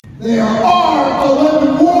They are our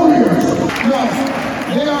 11 Warriors. No,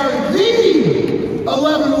 they are the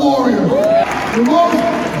 11 Warriors. The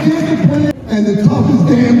most disciplined and the toughest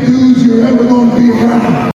damn dudes you're ever going to be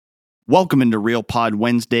around. Welcome into Real Pod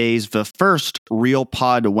Wednesdays, the first Real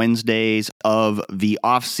Pod Wednesdays of the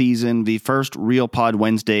offseason, the first Real Pod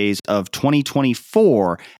Wednesdays of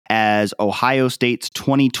 2024 as Ohio State's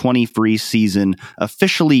 2023 season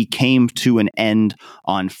officially came to an end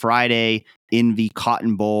on Friday in the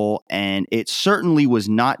Cotton Bowl, and it certainly was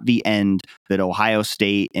not the end that Ohio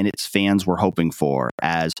State and its fans were hoping for,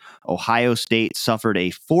 as Ohio State suffered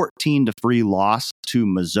a 14-3 loss to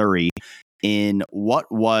Missouri in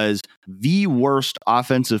what was the worst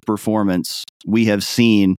offensive performance we have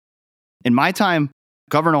seen in my time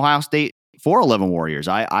covering Ohio State for 11 Warriors.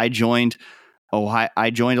 I joined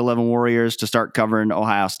 11 Warriors to start covering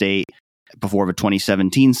Ohio State before the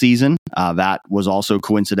 2017 season. That was also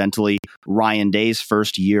coincidentally Ryan Day's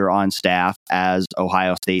first year on staff as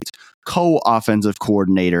Ohio State's co-offensive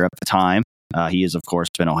coordinator at the time. He has, of course,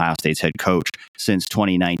 been Ohio State's head coach since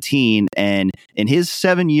 2019. And in his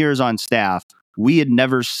 7 years on staff, we had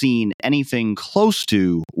never seen anything close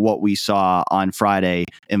to what we saw on Friday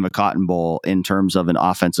in the Cotton Bowl in terms of an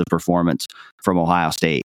offensive performance from Ohio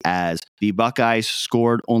State, as the Buckeyes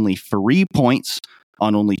scored only 3 points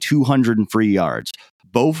on only 203 yards,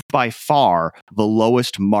 both by far the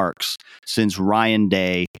lowest marks since Ryan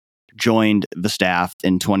Day joined the staff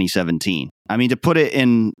in 2017. I mean, to put it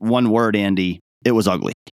in one word, Andy, it was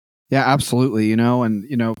ugly. Yeah, absolutely.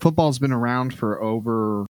 Football's been around for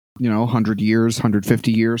over, 100 years,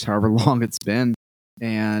 150 years, however long it's been.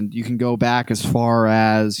 And you can go back as far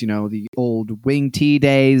as, the old wing T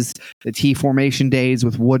days, the T formation days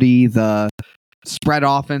with Woody, the spread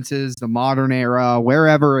offenses, the modern era,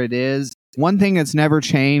 wherever it is. One thing that's never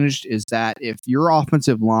changed is that if your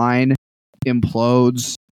offensive line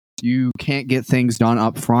implodes, you can't get things done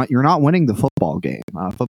up front, you're not winning the football game.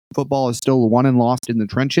 Football is still won and lost in the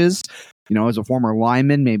trenches. As a former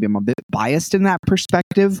lineman, maybe I'm a bit biased in that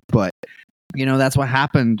perspective, but that's what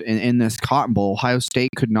happened in this Cotton Bowl. Ohio State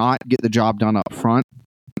could not get the job done up front.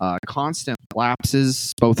 Constant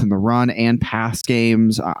lapses, both in the run and pass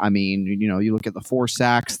games. You look at the 4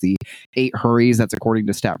 sacks, the 8 hurries. That's according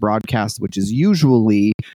to Stat Broadcast, which is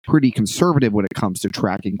usually pretty conservative when it comes to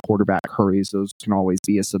tracking quarterback hurries. Those can always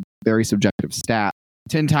be a very subjective stat.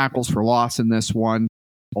 10 tackles for loss in this one.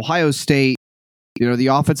 Ohio State, the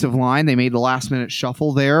offensive line, they made the last-minute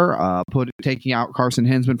shuffle there, taking out Carson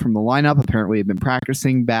Hinsman from the lineup. Apparently, had been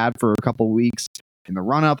practicing bad for a couple weeks in the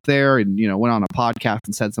run up there, and went on a podcast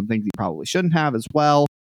and said some things he probably shouldn't have as well.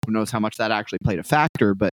 Who knows how much that actually played a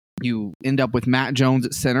factor, but you end up with Matt Jones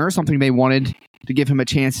at center, something they wanted to give him a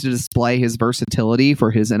chance to display his versatility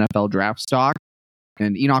for his NFL draft stock,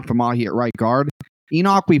 and Enoch Famahi at right guard.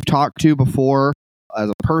 Enoch we've talked to before as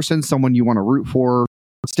a person, someone you want to root for,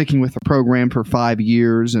 sticking with the program for 5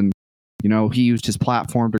 years, and he used his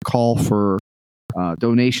platform to call for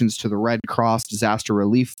donations to the Red Cross Disaster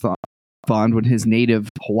Relief Fund when his native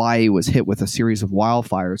Hawaii was hit with a series of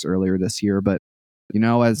wildfires earlier this year. But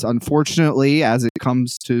as unfortunately as it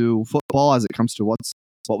comes to football, as it comes to what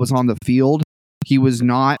was on the field, he was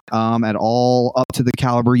not at all up to the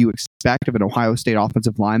caliber you expect of an Ohio State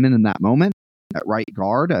offensive lineman in that moment at right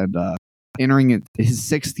guard. And entering his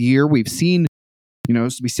 6th year, we've seen,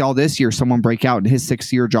 we saw this year someone break out in his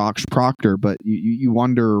 6th year, Josh Proctor, but you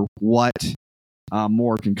wonder what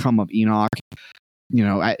more can come of Enoch.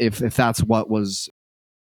 If that's what was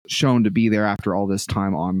shown to be there after all this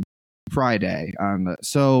time on Friday.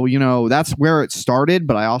 So, that's where it started,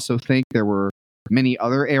 but I also think there were many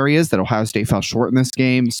other areas that Ohio State fell short in this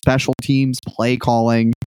game. Special teams, play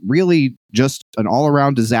calling, really just an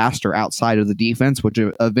all-around disaster outside of the defense, which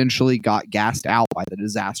eventually got gassed out by the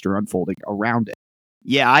disaster unfolding around it.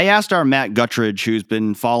 Yeah, I asked our Matt Guttridge, who's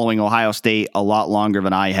been following Ohio State a lot longer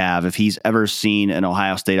than I have, if he's ever seen an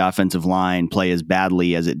Ohio State offensive line play as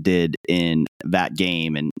badly as it did in that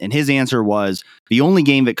game. And his answer was, the only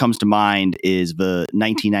game that comes to mind is the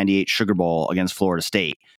 1998 Sugar Bowl against Florida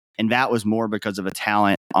State. And that was more because of a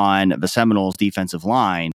talent on the Seminoles defensive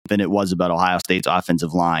line than it was about Ohio State's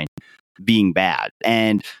offensive line being bad.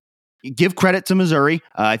 And give credit to Missouri.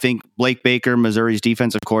 I think Blake Baker, Missouri's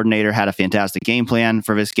defensive coordinator, had a fantastic game plan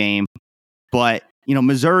for this game. But,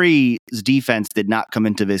 Missouri's defense did not come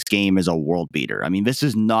into this game as a world beater. I mean, this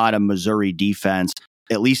is not a Missouri defense,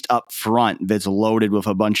 at least up front, that's loaded with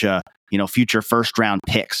a bunch of, future first-round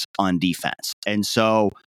picks on defense. And so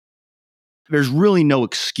there's really no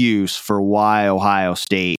excuse for why Ohio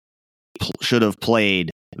State should have played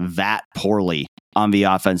that poorly on the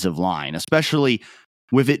offensive line, especially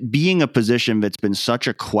with it being a position that's been such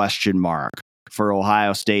a question mark for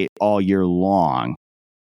Ohio State all year long,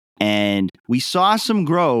 and we saw some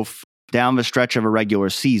growth down the stretch of a regular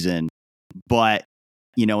season, but,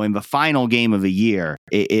 you know, in the final game of the year,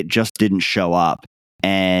 it just didn't show up.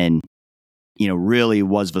 And, you know, really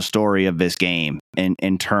was the story of this game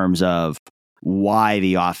in terms of why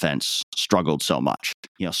the offense struggled so much.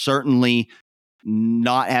 You know, certainly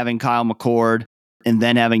not having Kyle McCord and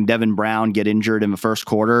then having Devin Brown get injured in the first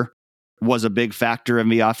quarter was a big factor in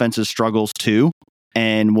the offense's struggles too.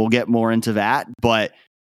 And we'll get more into that. But,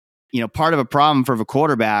 you know, part of a problem for the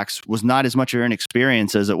quarterbacks was not as much of their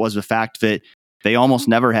inexperience as it was the fact that they almost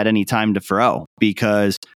never had any time to throw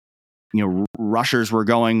because, you know, rushers were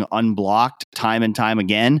going unblocked time and time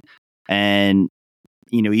again. And,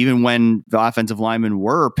 you know, even when the offensive linemen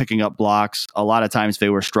were picking up blocks, a lot of times they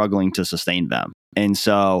were struggling to sustain them. And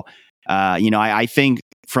so, you know, I think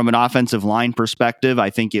from an offensive line perspective, I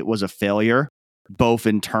think it was a failure, both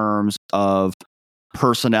in terms of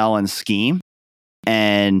personnel and scheme.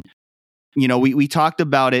 And, you know, we talked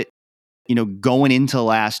about it, you know, going into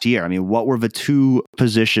last year. I mean, what were the two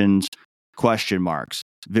positions question marks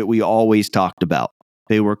that we always talked about?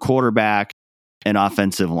 They were quarterback and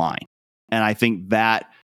offensive line. And I think that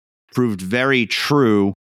proved very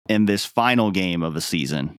true in this final game of the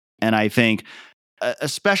season. And I think,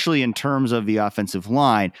 especially in terms of the offensive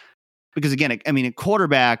line, because again, I mean, at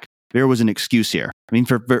quarterback, there was an excuse here. I mean,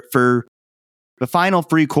 for the final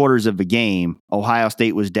 3 quarters of the game, Ohio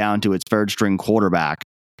State was down to its third string quarterback,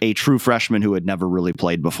 a true freshman who had never really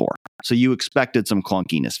played before. So you expected some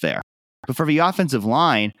clunkiness there. But for the offensive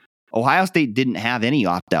line, Ohio State didn't have any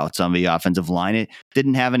opt-outs on the offensive line. It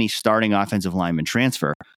didn't have any starting offensive lineman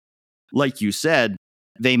transfer. Like you said,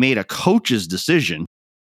 they made a coach's decision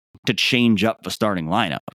to change up the starting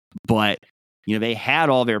lineup. But, you know, they had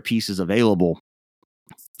all their pieces available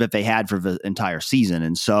that they had for the entire season.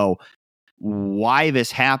 And so why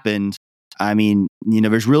this happened, I mean, you know,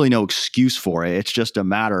 there's really no excuse for it. It's just a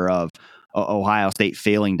matter of Ohio State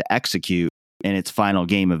failing to execute in its final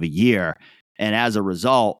game of the year. And as a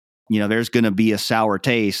result, you know, there's going to be a sour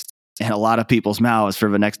taste in a lot of people's mouths for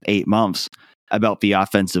the next 8 months about the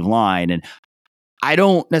offensive line. And I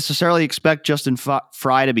don't necessarily expect Justin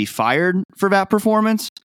Frye to be fired for that performance,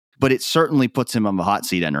 but it certainly puts him on the hot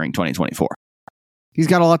seat entering 2024. He's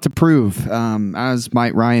got a lot to prove, as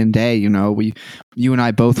might Ryan Day. You know, you and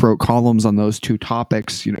I both wrote columns on those two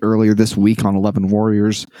topics, you know, earlier this week on 11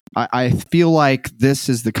 Warriors. I feel like this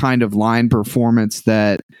is the kind of line performance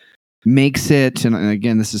that makes it, and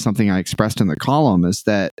again, this is something I expressed in the column, is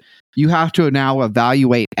that you have to now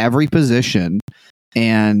evaluate every position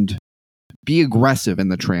and be aggressive in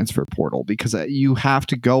the transfer portal, because you have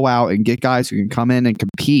to go out and get guys who can come in and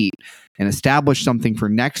compete and establish something for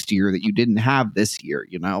next year that you didn't have this year.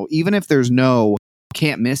 You know, even if there's no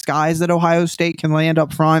can't miss guys that Ohio State can land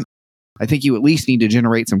up front, I think you at least need to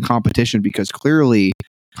generate some competition, because clearly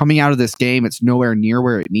coming out of this game, it's nowhere near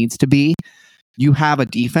where it needs to be. You have a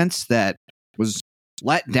defense that was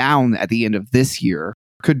let down at the end of this year,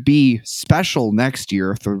 could be special next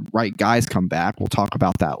year if the right guys come back. We'll talk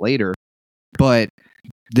about that later. But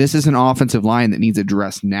this is an offensive line that needs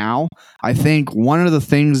addressed now. I think one of the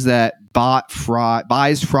things that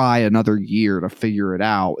buys Frye another year to figure it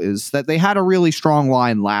out is that they had a really strong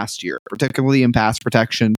line last year, particularly in pass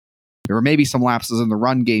protection. There were maybe some lapses in the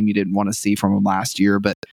run game you didn't want to see from them last year,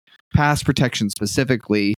 but pass protection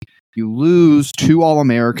specifically, you lose 2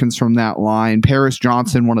 All-Americans from that line. Paris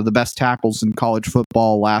Johnson, one of the best tackles in college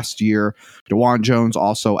football last year. DeJuan Jones,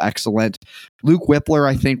 also excellent. Luke Whippler,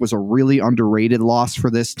 I think, was a really underrated loss for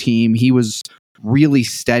this team. He was really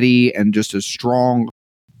steady and just a strong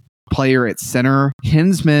player at center.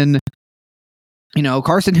 Hinsman, you know,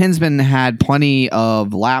 Carson Hinsman had plenty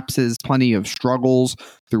of lapses, plenty of struggles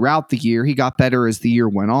throughout the year. He got better as the year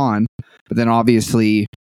went on, but then obviously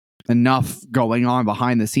enough going on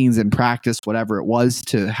behind the scenes in practice, whatever it was,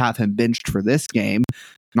 to have him benched for this game.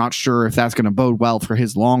 Not sure if that's going to bode well for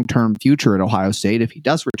his long-term future at Ohio State if he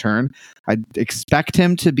does return. I'd expect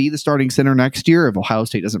him to be the starting center next year if Ohio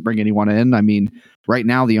State doesn't bring anyone in. I mean, right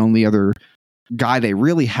now, the only other guy they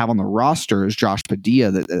really have on the roster is Josh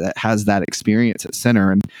Padilla that has that experience at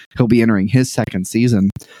center, and he'll be entering his second season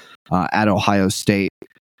at Ohio State.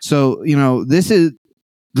 So, you know, this is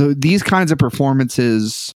these kinds of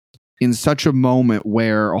performances in such a moment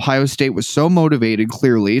where Ohio State was so motivated,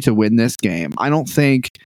 clearly, to win this game. I don't think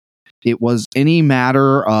it was any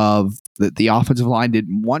matter of that the offensive line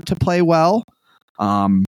didn't want to play well.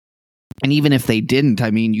 And even if they didn't, I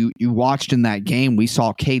mean, you watched in that game, we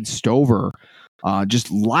saw Cade Stover just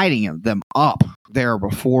lighting them up there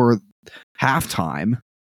before halftime,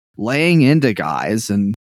 laying into guys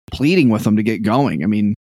and pleading with them to get going. I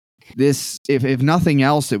mean, this, if nothing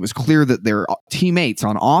else, it was clear that their teammates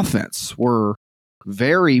on offense were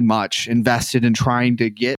very much invested in trying to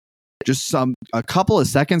get just a couple of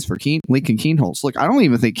seconds for Lincoln Kienholz. Look, I don't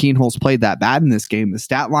even think Kienholz played that bad in this game. The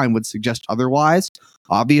stat line would suggest otherwise.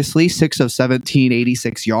 Obviously, 6 of 17,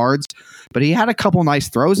 86 yards, but he had a couple nice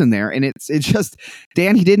throws in there. And it's just,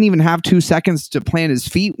 Dan, he didn't even have 2 seconds to plant his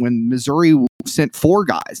feet when Missouri sent 4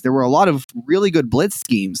 guys. There were a lot of really good blitz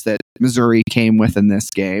schemes that Missouri came with in this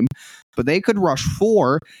game, but they could rush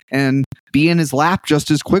 4 and be in his lap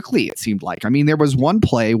just as quickly, it seemed like. I mean, there was one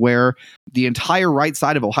play where the entire right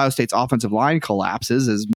side of Ohio State's offensive line collapses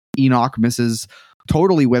as Enoch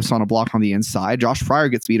totally whiffs on a block on the inside. Josh Fryar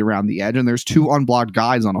gets beat around the edge, and there's 2 unblocked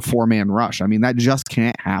guys on a 4-man rush. I mean, that just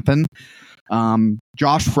can't happen.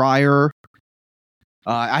 Josh Fryar,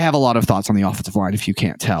 I have a lot of thoughts on the offensive line, if you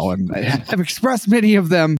can't tell, and I've expressed many of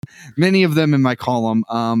them in my column.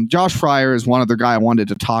 Josh Fryar is one other guy I wanted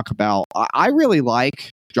to talk about. I really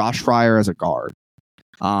like Josh Fryar as a guard.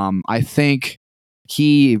 I think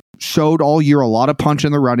he showed all year a lot of punch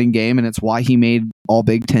in the running game, and it's why he made all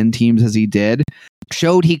Big Ten teams as he did.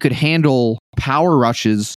 Showed he could handle power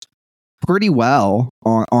rushes pretty well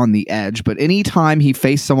on the edge, but anytime he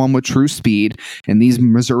faced someone with true speed, and these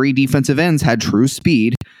Missouri defensive ends had true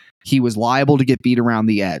speed, he was liable to get beat around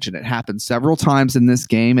the edge. And it happened several times in this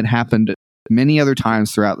game. It happened many other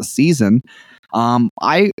times throughout the season.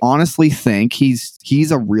 I honestly think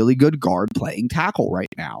he's a really good guard playing tackle right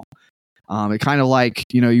now. It kind of like,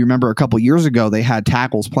 you remember a couple years ago, they had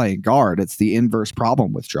tackles playing guard. It's the inverse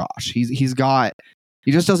problem with Josh. He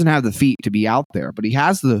just doesn't have the feet to be out there, but he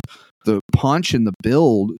has the punch and the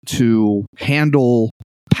build to handle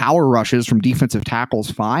power rushes from defensive tackles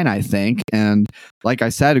fine, I think. And like I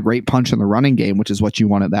said, a great punch in the running game, which is what you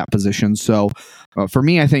want at that position. So for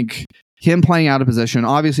me, I think him playing out of position,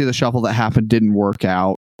 obviously the shuffle that happened didn't work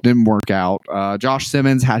out. Josh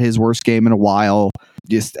Simmons had his worst game in a while.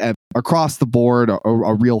 Just across the board,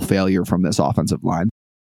 a real failure from this offensive line.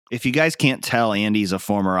 If you guys can't tell, Andy's a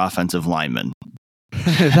former offensive lineman.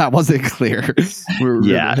 That wasn't clear.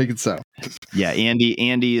 I think so. Yeah,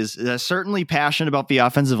 Andy is certainly passionate about the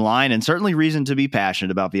offensive line, and certainly reason to be passionate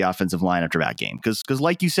about the offensive line after that game. Because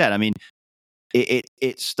like you said, I mean,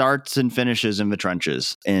 it starts and finishes in the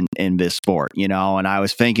trenches in this sport, and I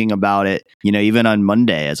was thinking about it, even on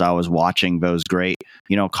Monday as I was watching those great,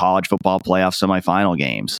 college football playoff semifinal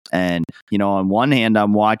games. And, on one hand,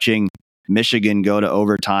 I'm watching Michigan go to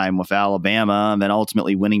overtime with Alabama and then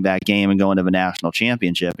ultimately winning that game and going to the national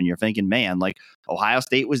championship. And you're thinking, man, like Ohio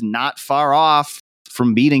State was not far off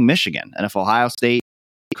from beating Michigan. And if Ohio State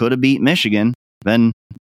could have beat Michigan, then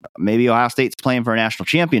maybe Ohio State's playing for a national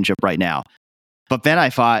championship right now. But then I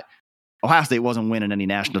thought Ohio State wasn't winning any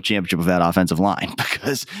national championship with that offensive line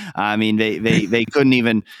because, I mean, they couldn't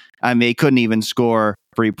even score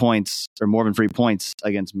 3 points or more than 3 points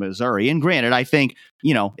against Missouri. And granted, I think,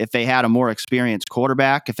 if they had a more experienced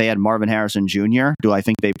quarterback, if they had Marvin Harrison Jr., do I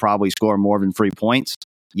think they probably score more than 3 points?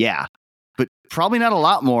 Yeah, but probably not a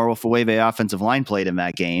lot more with the way the offensive line played in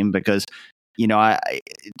that game because,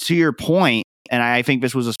 to your point, and I think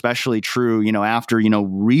this was especially true, after,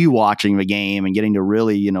 rewatching the game and getting to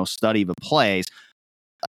really, study the plays.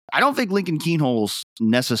 I don't think Lincoln Kienholz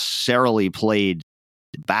necessarily played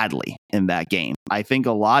badly in that game. I think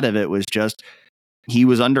a lot of it was just he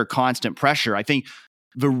was under constant pressure. I think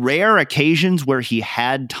the rare occasions where he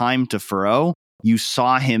had time to throw, you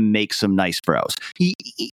saw him make some nice throws.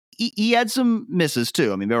 He had some misses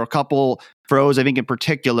too. I mean, there were a couple throws, I think in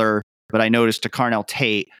particular, but I noticed to Carnell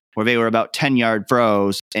Tate where they were about 10-yard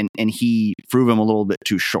throws and he threw them a little bit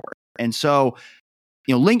too short. And so,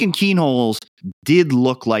 Lincoln Kienholz did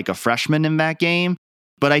look like a freshman in that game,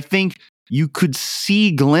 but I think you could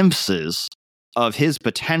see glimpses of his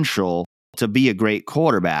potential to be a great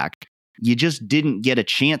quarterback. You just didn't get a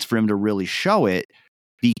chance for him to really show it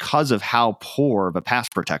because of how poor the pass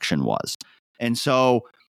protection was. And so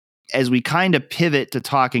as we kind of pivot to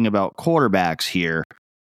talking about quarterbacks here,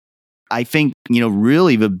 I think,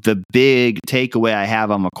 really the big takeaway I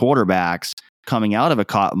have on the quarterbacks coming out of a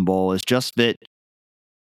Cotton Bowl is just that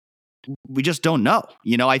we just don't know.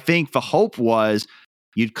 I think the hope was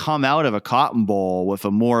you'd come out of a Cotton Bowl with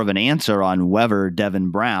a more of an answer on whether Devin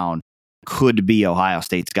Brown could be Ohio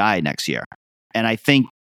State's guy next year. And I think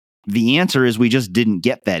the answer is we just didn't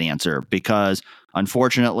get that answer because,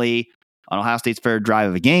 unfortunately, on Ohio State's third drive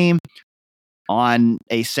of the game, on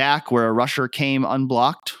a sack where a rusher came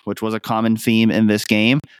unblocked, which was a common theme in this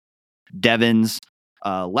game, Devin's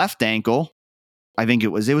left ankle I think it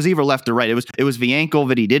was either left or right. It was the ankle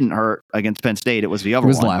that he didn't hurt against Penn State. It was the other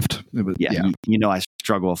one. It was left. Yeah. You know, I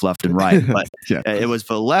struggle with left and right, but yeah. It was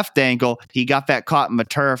the left ankle. He got that caught in the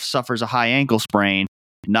turf, suffers a high ankle sprain,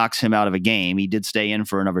 knocks him out of a game. He did stay in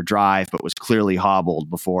for another drive, but was clearly hobbled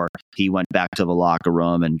before he went back to the locker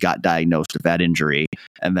room and got diagnosed with that injury.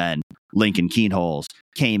 And then Lincoln Kienholz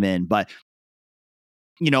came in. But,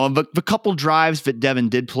 you know, the couple drives that Devin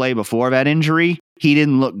did play before that injury, he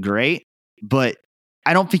didn't look great, but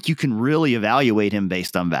I don't think you can really evaluate him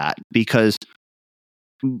based on that because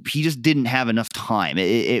he just didn't have enough time.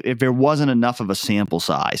 If there wasn't enough of a sample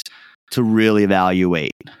size to really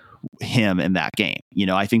evaluate him in that game. You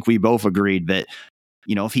know, I think we both agreed that,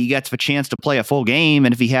 you know, if he gets the chance to play a full game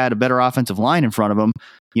and if he had a better offensive line in front of him,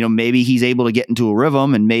 you know, maybe he's able to get into a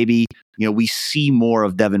rhythm and maybe, you know, we see more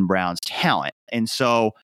of Devin Brown's talent. And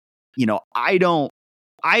so, you know, I don't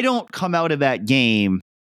come out of that game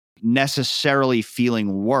necessarily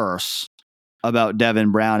feeling worse about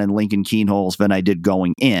Devin Brown and Lincoln Kienholz than I did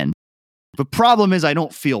going in. The problem is I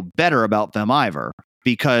don't feel better about them either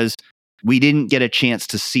because we didn't get a chance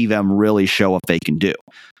to see them really show what they can do.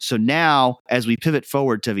 So now, as we pivot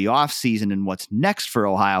forward to the offseason and what's next for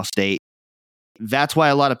Ohio State, that's why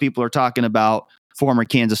a lot of people are talking about former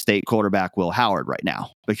Kansas State quarterback Will Howard right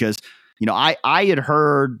now. Because, you know, I had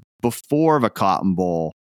heard before the Cotton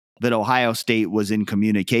Bowl that Ohio State was in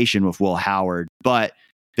communication with Will Howard, but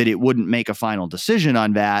that it wouldn't make a final decision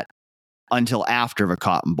on that until after the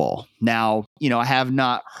Cotton Bowl. Now, you know, I have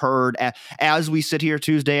not heard, as we sit here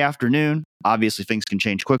Tuesday afternoon, obviously things can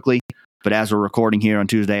change quickly, but as we're recording here on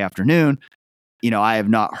Tuesday afternoon, you know, I have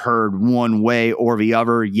not heard one way or the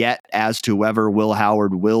other yet as to whether Will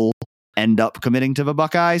Howard will end up committing to the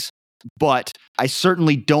Buckeyes. But I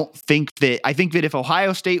certainly don't think that, I think that if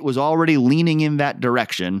Ohio State was already leaning in that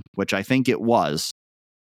direction, which I think it was,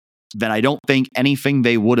 then I don't think anything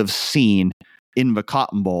they would have seen in the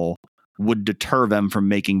Cotton Bowl would deter them from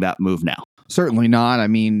making that move now. Certainly not. I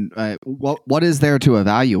mean, what is there to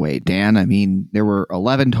evaluate, Dan? I mean, there were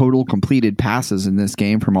 11 total completed passes in this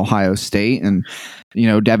game from Ohio State. And, you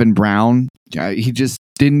know, Devin Brown, he just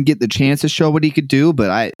didn't get the chance to show what he could do, but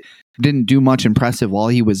I didn't do much impressive while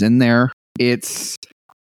he was in there. I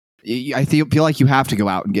feel like you have to go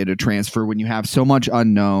out and get a transfer when you have so much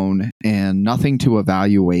unknown and nothing to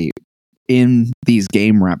evaluate in these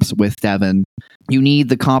game reps with Devin. You need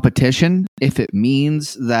the competition. If it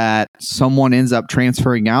means that someone ends up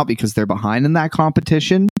transferring out because they're behind in that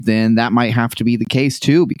competition, then that might have to be the case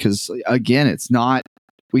too, because again, it's not,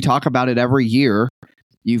 we talk about it every year.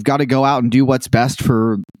 You've got to go out and do what's best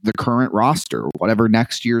for the current roster, whatever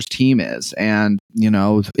next year's team is. And, you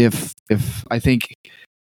know, if I think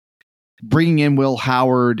bringing in Will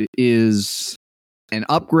Howard is an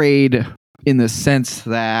upgrade in the sense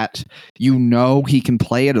that, you know, he can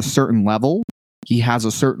play at a certain level. He has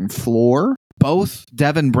a certain floor. Both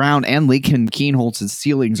Devin Brown and Lincoln Kienholz's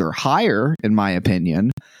ceilings are higher, in my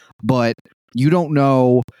opinion, but you don't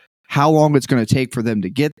know how long it's going to take for them to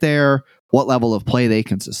get there, what level of play they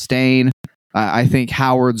can sustain. I think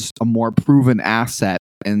Howard's a more proven asset,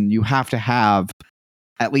 and you have to have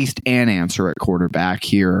at least an answer at quarterback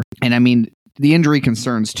here. And I mean, the injury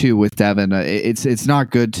concerns too with Devin. It's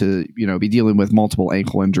not good to, you know, be dealing with multiple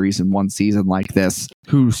ankle injuries in one season like this.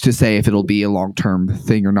 Who's to say if it'll be a long-term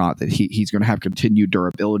thing or not, that he's going to have continued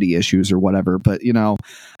durability issues or whatever. But, you know,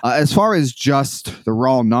 as far as just the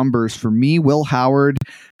raw numbers, for me, Will Howard,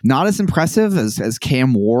 not as impressive as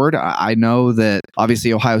Cam Ward. I know that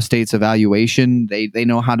obviously Ohio State's evaluation, they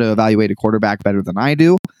know how to evaluate a quarterback better than I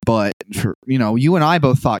do. But, you know, you and I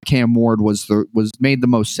both thought Cam Ward was made the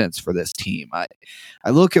most sense for this team. I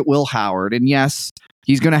look at Will Howard, and yes,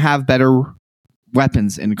 he's going to have better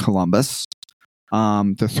weapons in Columbus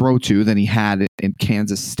to throw to than he had in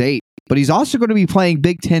Kansas State. But he's also going to be playing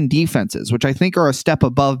Big Ten defenses, which I think are a step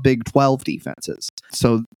above Big 12 defenses.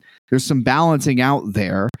 So there's some balancing out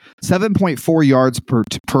there. 7.4 yards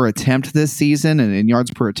per attempt this season, and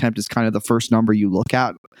yards per attempt is kind of the first number you look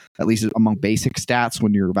at least among basic stats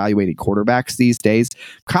when you're evaluating quarterbacks these days.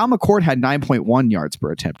 Kyle McCord had 9.1 yards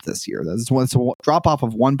per attempt this year. That's a drop off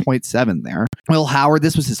of 1.7 there. Will Howard,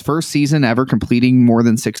 this was his first season ever completing more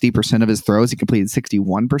than 60% of his throws. He completed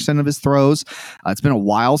 61% of his throws. It's been a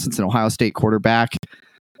while since an Ohio State quarterback,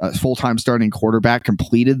 full-time starting quarterback,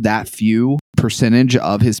 completed that few percentage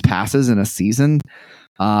of his passes in a season.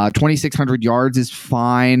 2,600 yards is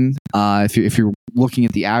fine. If you're looking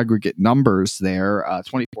at the aggregate numbers there,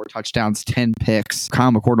 24 touchdowns, 10 picks.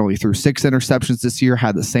 Kyle McCord only threw 6 interceptions this year,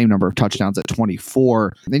 had the same number of touchdowns at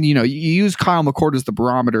 24. Then, you use Kyle McCord as the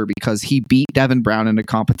barometer because he beat Devin Brown in a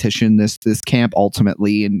competition this camp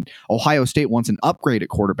ultimately. And Ohio State wants an upgrade at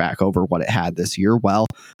quarterback over what it had this year. Well,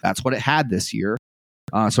 that's what it had this year.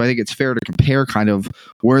 So I think it's fair to compare kind of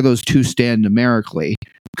where those two stand numerically.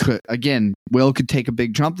 Again, Will could take a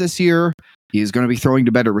big jump this year. He's going to be throwing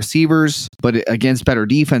to better receivers, but against better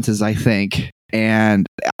defenses, I think. And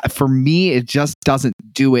for me, it just doesn't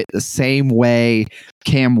do it the same way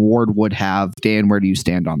Cam Ward would have. Dan, where do you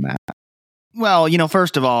stand on that? Well,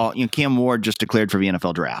 first of all, Cam Ward just declared for the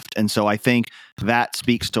NFL draft. And so I think that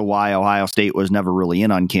speaks to why Ohio State was never really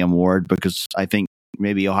in on Cam Ward, because I think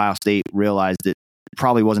maybe Ohio State realized it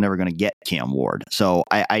probably wasn't ever going to get Cam Ward. So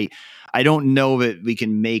I don't know that we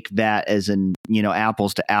can make that as an,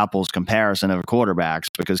 apples to apples comparison of quarterbacks,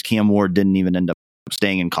 because Cam Ward didn't even end up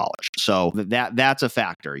staying in college. So that's a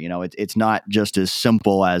factor. It's not just as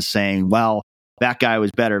simple as saying, well, that guy was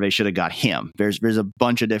better, they should have got him. There's a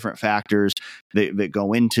bunch of different factors that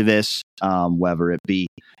go into this, whether it be,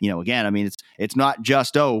 again, it's not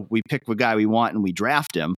just, we pick the guy we want and we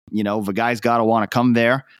draft him. The guy's got to want to come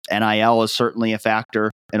there. NIL is certainly a factor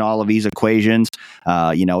in all of these equations.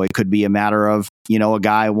 It could be a matter of, a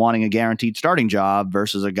guy wanting a guaranteed starting job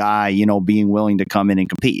versus a guy, being willing to come in and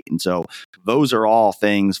compete. And so those are all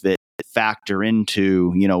things that factor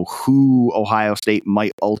into, who Ohio State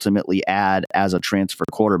might ultimately add as a transfer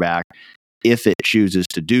quarterback if it chooses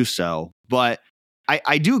to do so. But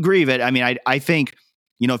I do agree that, I think,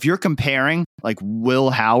 if you're comparing like Will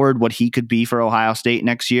Howard, what he could be for Ohio State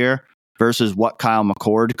next year versus what Kyle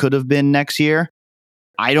McCord could have been next year,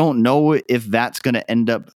 I don't know if that's going to end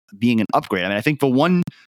up being an upgrade. I think the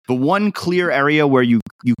one clear area where you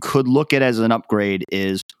could look at as an upgrade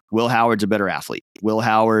is Will Howard's a better athlete. Will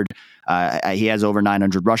Howard, he has over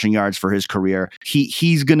 900 rushing yards for his career.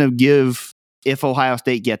 He's going to give, if Ohio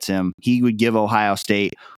State gets him, he would give Ohio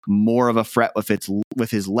State more of a threat with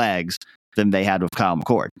his legs than they had with Kyle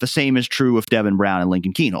McCord. The same is true with Devin Brown and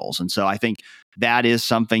Lincoln Kienholz. And so I think that is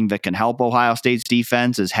something that can help Ohio State's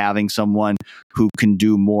defense, is having someone who can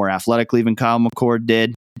do more athletically than Kyle McCord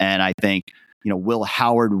did. And I think, Will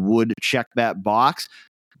Howard would check that box.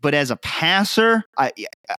 But as a passer, I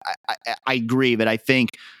agree. But I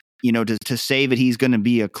think, to say that he's going to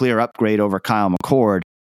be a clear upgrade over Kyle McCord,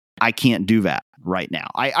 I can't do that right now.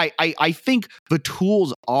 I think the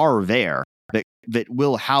tools are there that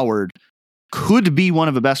Will Howard could be one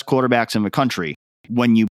of the best quarterbacks in the country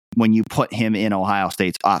when you put him in Ohio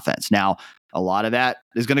State's offense. Now, a lot of that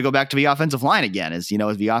is going to go back to the offensive line again. Is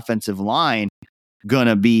the offensive line going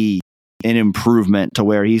to be an improvement to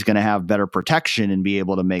where he's going to have better protection and be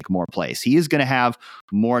able to make more plays? He is going to have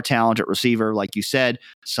more talent at receiver. Like you said,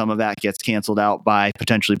 some of that gets canceled out by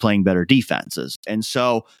potentially playing better defenses. And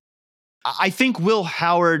so I think Will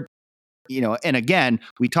Howard, and again,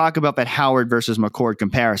 we talk about that Howard versus McCord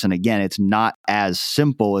comparison. Again, it's not as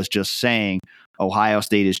simple as just saying Ohio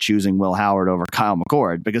State is choosing Will Howard over Kyle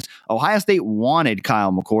McCord, because Ohio State wanted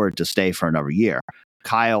Kyle McCord to stay for another year.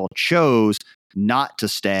 Kyle chose not to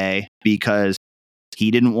stay because he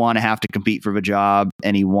didn't want to have to compete for the job,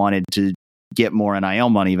 and he wanted to get more NIL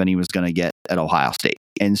money than he was going to get at Ohio State.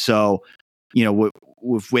 And so,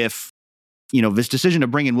 with this decision to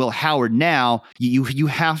bring in Will Howard now, you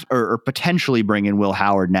have, or potentially bring in Will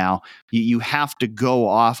Howard now, you have to go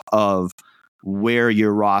off of where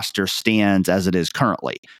your roster stands as it is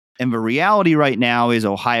currently. And the reality right now is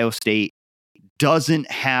Ohio State doesn't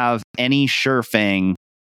have any sure thing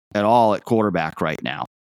at all at quarterback right now.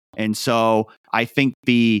 And so I think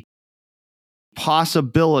the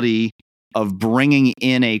possibility of bringing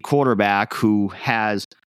in a quarterback who has,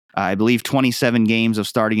 I believe, 27 games of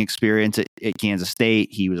starting experience at Kansas State.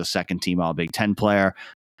 He was a second-team All-Big Ten player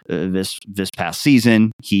this past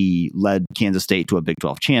season. He led Kansas State to a Big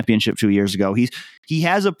 12 championship 2 years ago. He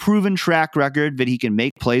has a proven track record that he can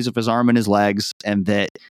make plays with his arm and his legs, and that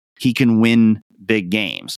he can win big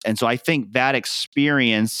games. And so I think that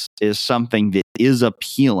experience is something that is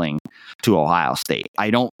appealing to Ohio State.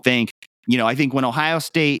 I think when Ohio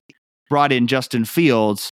State brought in Justin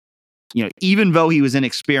Fields, even though he was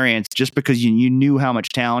inexperienced, just because you knew how much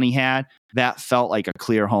talent he had, that felt like a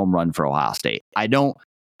clear home run for Ohio State. I don't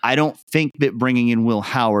think that bringing in Will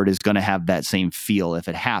Howard is going to have that same feel if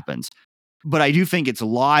it happens. But I do think it's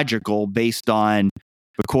logical based on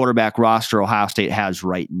the quarterback roster Ohio State has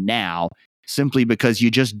right now, simply because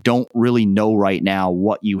you just don't really know right now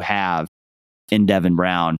what you have in Devin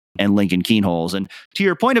Brown and Lincoln Kienholz. And to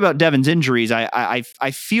your point about Devin's injuries, I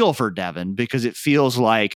feel for Devin, because it feels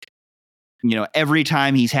like, every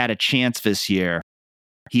time he's had a chance this year,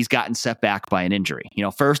 he's gotten set back by an injury.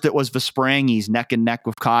 First it was the spring, he's neck and neck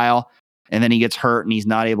with Kyle, and then he gets hurt and he's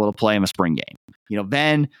not able to play in a spring game.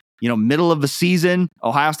 Then, middle of the season,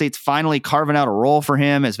 Ohio State's finally carving out a role for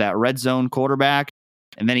him as that red zone quarterback.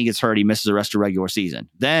 And then he gets hurt. He misses the rest of the regular season.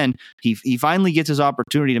 Then he finally gets his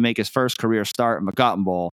opportunity to make his first career start in the Cotton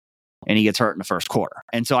Bowl, and he gets hurt in the first quarter.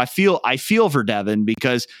 And so I feel for Devin,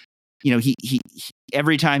 because he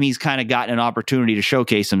every time he's kind of gotten an opportunity to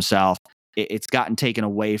showcase himself, it's gotten taken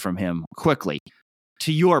away from him quickly.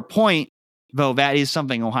 To your point, though, that is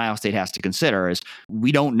something Ohio State has to consider, is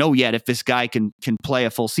we don't know yet if this guy can play a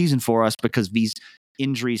full season for us, because these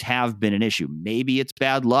injuries have been an issue. Maybe it's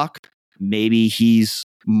bad luck. Maybe he's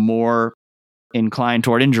more inclined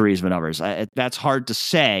toward injuries than others. That's hard to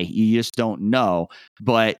say. You just don't know.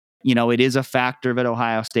 But, it is a factor that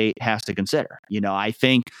Ohio State has to consider. I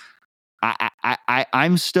think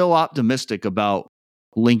I'm still optimistic about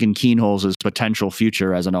Lincoln Kienholz's potential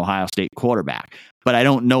future as an Ohio State quarterback, but I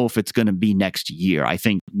don't know if it's going to be next year. I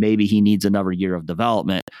think maybe he needs another year of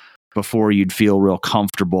development before you'd feel real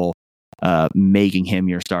comfortable making him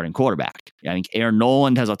your starting quarterback. I think Aaron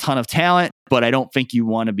Noland has a ton of talent, but I don't think you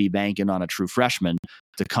want to be banking on a true freshman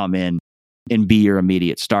to come in and be your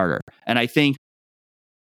immediate starter. And I think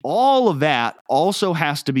all of that also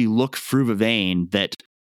has to be looked through the vein that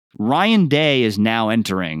Ryan Day is now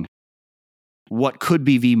entering what could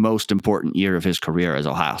be the most important year of his career as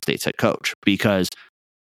Ohio State's head coach, because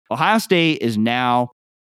Ohio State is now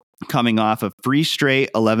coming off of 3 straight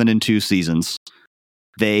 11-2 seasons.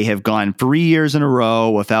 They have gone 3 years in a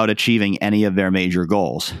row without achieving any of their major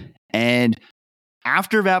goals. And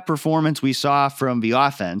after that performance we saw from the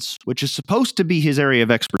offense, which is supposed to be his area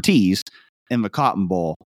of expertise in the Cotton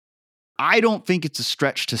Bowl, I don't think it's a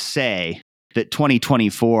stretch to say that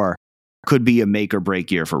 2024 could be a make or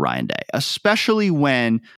break year for Ryan Day, especially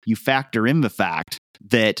when you factor in the fact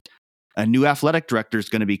that a new athletic director is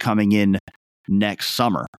going to be coming in next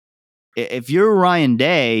summer. If you're Ryan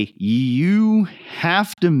Day, you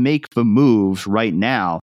have to make the moves right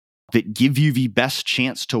now that give you the best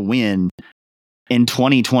chance to win in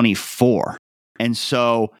 2024. And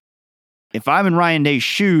so if I'm in Ryan Day's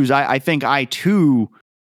shoes, I think I too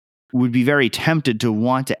would be very tempted to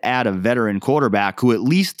want to add a veteran quarterback who at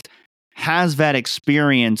least has that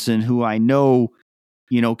experience and who I know,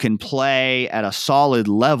 can play at a solid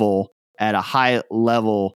level, at a high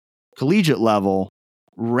level, collegiate level,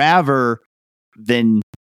 rather than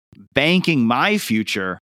banking my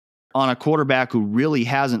future on a quarterback who really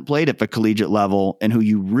hasn't played at the collegiate level and who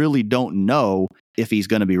you really don't know if he's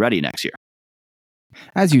going to be ready next year.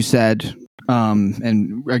 As you said,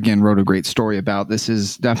 and again, wrote a great story about this,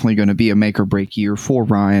 is definitely going to be a make or break year for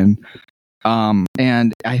Ryan.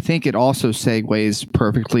 And I think it also segues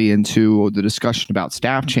perfectly into the discussion about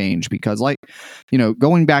staff change, because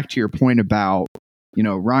going back to your point about,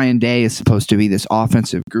 Ryan Day is supposed to be this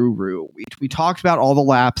offensive guru. We talked about all the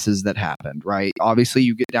lapses that happened, right? Obviously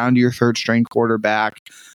you get down to your third string quarterback,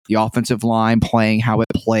 the offensive line playing how it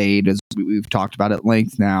played, as we've talked about at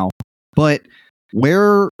length now, but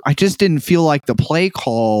where I just didn't feel like the play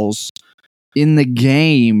calls in the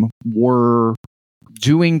game were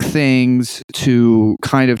doing things to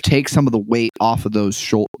kind of take some of the weight off of those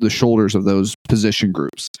the shoulders of those position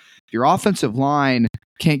groups. If your offensive line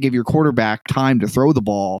can't give your quarterback time to throw the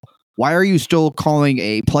ball, why are you still calling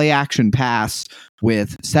a play action pass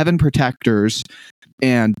with 7 protectors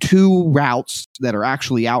and 2 routes that are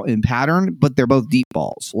actually out in pattern, but they're both deep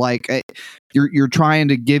balls? You're trying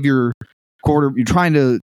to give your you're trying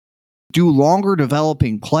to do longer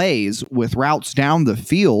developing plays with routes down the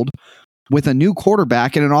field with a new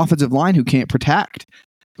quarterback and an offensive line who can't protect.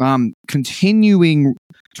 Continuing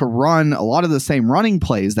to run a lot of the same running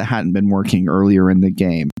plays that hadn't been working earlier in the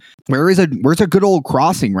game. Where's a good old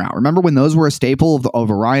crossing route? Remember when those were a staple of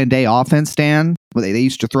a Ryan Day offense, Stan? They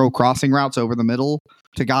used to throw crossing routes over the middle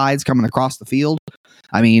to guys coming across the field.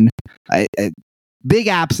 I mean, big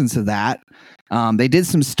absence of that. They did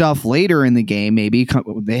some stuff later in the game. Maybe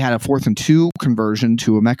they had a 4th and 2 conversion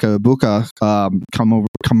to Emeka Egbuka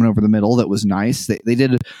coming over the middle. That was nice. They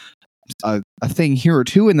did a thing here or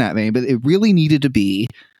two in that vein, but it really needed to be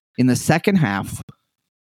in the second half,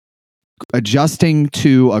 adjusting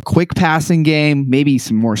to a quick passing game, maybe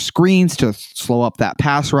some more screens to slow up that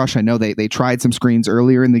pass rush. I know they tried some screens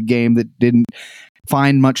earlier in the game that didn't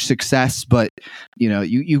find much success, but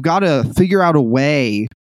you got to figure out a way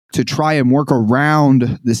to try and work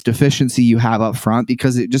around this deficiency you have up front,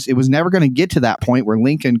 because it was never going to get to that point where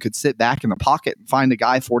Lincoln could sit back in the pocket and find a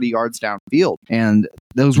guy 40 yards downfield. And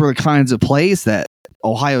those were the kinds of plays that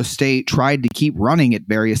Ohio State tried to keep running at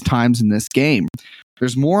various times in this game.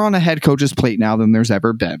 There's more on a head coach's plate now than there's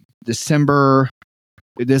ever been. This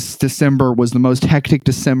December was the most hectic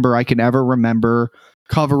December I can ever remember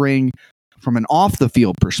covering from an off the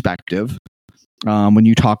field perspective. When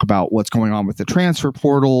you talk about what's going on with the transfer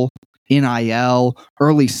portal, NIL,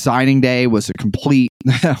 early signing day was a complete,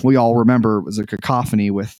 we all remember it was a cacophony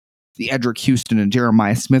with the Edric Houston and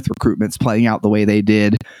Jeremiah Smith recruitments playing out the way they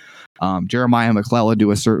did. Jeremiah McClellan to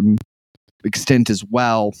a certain extent as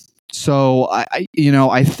well. So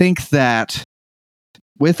I think that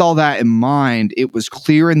with all that in mind, it was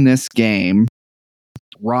clear in this game,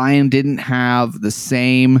 Ryan didn't have the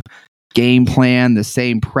same game plan, the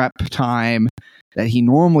same prep time that he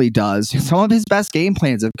normally does. Some of his best game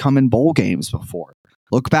plans have come in bowl games before.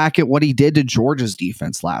 Look back at what he did to Georgia's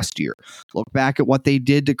defense last year. Look back at what they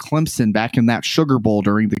did to Clemson back in that Sugar Bowl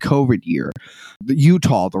during the COVID year.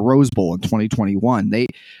 Utah, the Rose Bowl in 2021.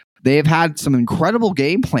 They have had some incredible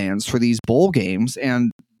game plans for these bowl games,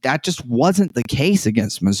 and that just wasn't the case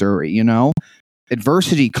against Missouri.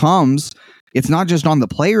 Adversity comes. It's not just on the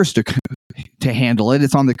players to handle it.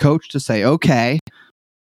 It's on the coach to say, okay,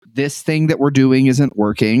 this thing that we're doing isn't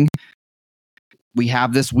working. We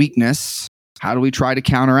have this weakness. How do we try to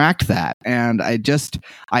counteract that? And I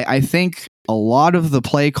think a lot of the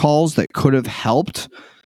play calls that could have helped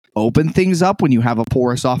open things up when you have a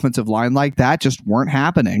porous offensive line like that just weren't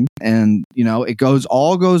happening. And, it goes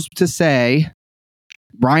to say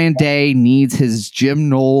Ryan Day needs his Jim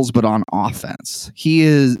Knowles, but on offense. He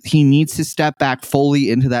needs to step back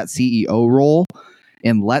fully into that CEO role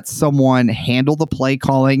and let someone handle the play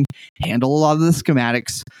calling, handle a lot of the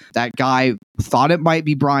schematics. That guy thought it might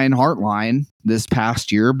be Brian Hartline this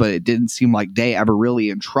past year, but it didn't seem like Day ever really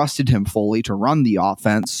entrusted him fully to run the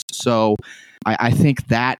offense. So I think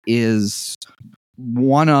that is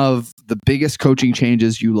one of the biggest coaching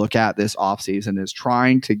changes you look at this offseason, is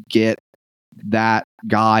trying to get that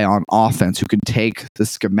guy on offense who can take the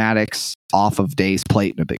schematics off of Day's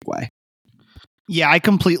plate in a big way. Yeah, I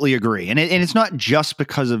completely agree. And it's not just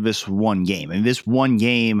because of this one game. And this one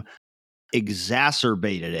game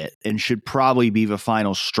exacerbated it and should probably be the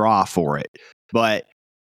final straw for it. But,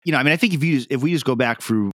 I think if we just go back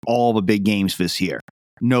through all the big games this year,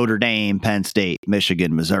 Notre Dame, Penn State,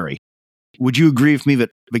 Michigan, Missouri, would you agree with me that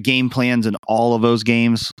the game plans in all of those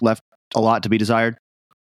games left a lot to be desired?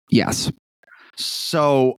 Yes.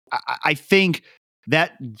 So I think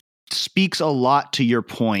that speaks a lot to your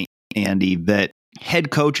point, Andy, that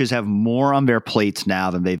head coaches have more on their plates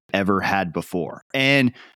now than they've ever had before.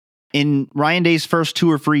 And in Ryan Day's first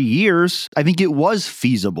 2 or 3 years, I think it was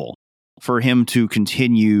feasible for him to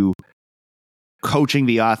continue coaching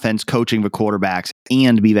the offense, coaching the quarterbacks,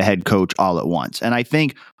 and be the head coach all at once. And I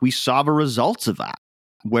think we saw the results of that,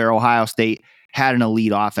 where Ohio State had an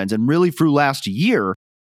elite offense. And really through last year,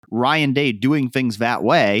 Ryan Day doing things that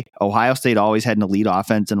way, Ohio State always had an elite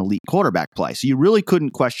offense and elite quarterback play. So you really couldn't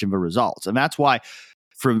question the results. And that's why,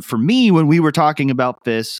 for me, when we were talking about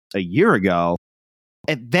this a year ago,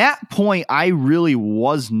 at that point, I really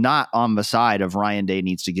was not on the side of Ryan Day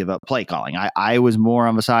needs to give up play calling. I was more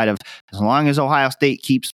on the side of, as long as Ohio State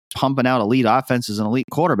keeps pumping out elite offenses and elite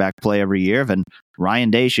quarterback play every year, then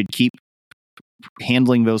Ryan Day should keep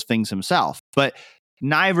handling those things himself. But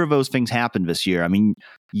neither of those things happened this year. I mean,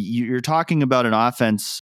 you're talking about an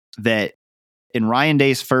offense that in Ryan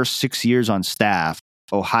Day's first 6 years on staff,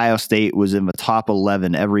 Ohio State was in the top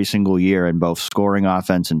 11 every single year in both scoring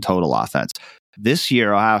offense and total offense. This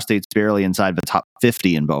year, Ohio State's barely inside the top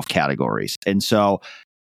 50 in both categories. And so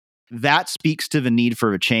that speaks to the need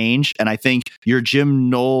for a change. And I think your Jim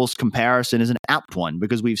Knowles comparison is an apt one,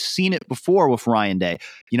 because we've seen it before with Ryan Day.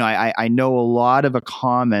 I know a lot of the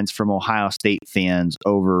comments from Ohio State fans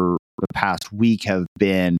over the past week have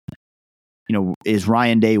been, is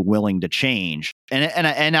Ryan Day willing to change? And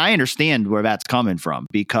I understand where that's coming from,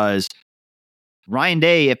 because Ryan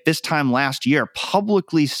Day at this time last year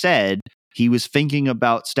publicly said he was thinking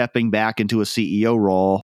about stepping back into a CEO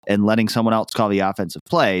role and letting someone else call the offensive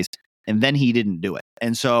plays. And then he didn't do it.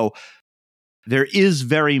 And so there is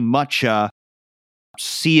very much a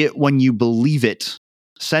see it when you believe it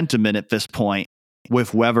sentiment at this point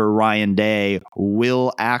with whether Ryan Day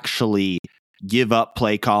will actually give up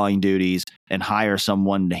play calling duties and hire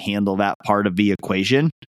someone to handle that part of the equation.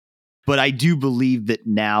 But I do believe that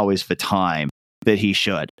now is the time that he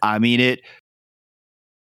should. I mean,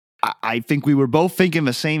 I think we were both thinking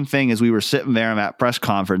the same thing as we were sitting there in that press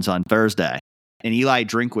conference on Thursday. And Eli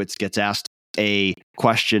Drinkwitz gets asked a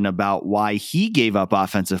question about why he gave up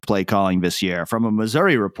offensive play calling this year from a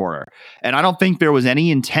Missouri reporter. And I don't think there was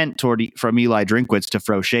any intent from Eli Drinkwitz to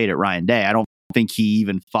throw shade at Ryan Day. I don't think he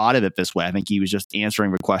even thought of it this way. I think he was just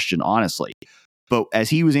answering the question honestly. But as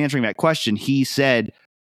he was answering that question, he said,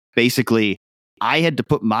 basically, I had to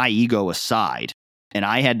put my ego aside and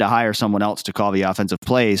I had to hire someone else to call the offensive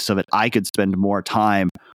plays so that I could spend more time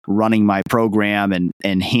running my program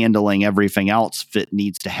and handling everything else that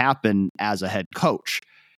needs to happen as a head coach.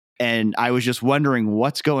 And I was just wondering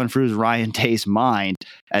what's going through Ryan Day's mind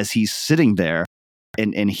as he's sitting there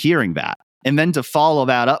and hearing that. And then to follow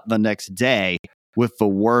that up the next day with the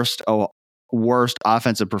worst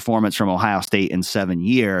offensive performance from Ohio State in 7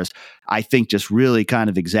 years, I think just really kind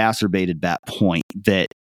of exacerbated that point that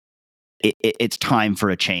it's time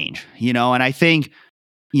for a change, and I think,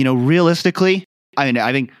 realistically,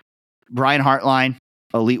 I think Brian Hartline,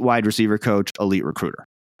 elite wide receiver coach, elite recruiter.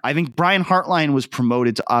 I think Brian Hartline was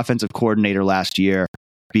promoted to offensive coordinator last year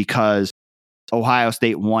because Ohio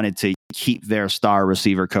State wanted to keep their star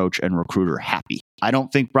receiver coach and recruiter happy. I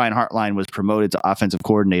don't think Brian Hartline was promoted to offensive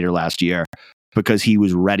coordinator last year because he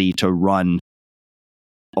was ready to run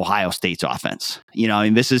Ohio State's offense.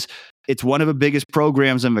 It's one of the biggest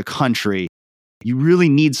programs in the country. You really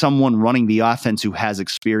need someone running the offense who has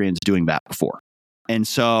experience doing that before. And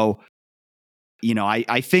so,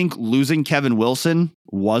 I think losing Kevin Wilson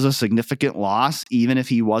was a significant loss, even if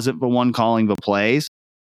he wasn't the one calling the plays.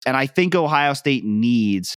 And I think Ohio State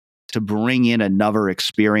needs to bring in another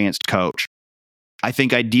experienced coach. I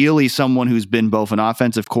think ideally someone who's been both an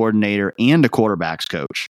offensive coordinator and a quarterbacks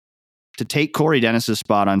coach to take Corey Dennis's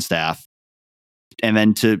spot on staff, and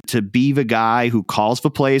then to be the guy who calls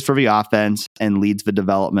the plays for the offense and leads the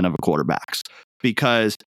development of the quarterbacks.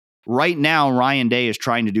 Because right now, Ryan Day is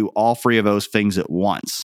trying to do all three of those things at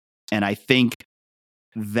once. And I think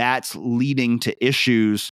that's leading to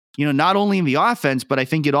issues, not only in the offense, but I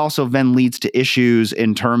think it also then leads to issues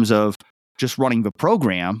in terms of just running the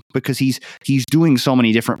program, because he's doing so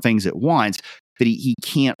many different things at once that he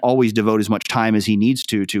can't always devote as much time as he needs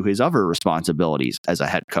to his other responsibilities as a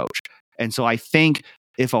head coach. And so I think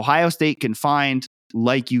if Ohio State can find,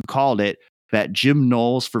 like you called it, that Jim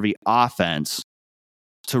Knowles for the offense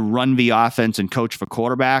to run the offense and coach for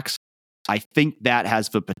quarterbacks, I think that has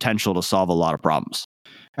the potential to solve a lot of problems.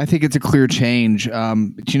 I think it's a clear change.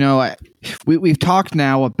 We've talked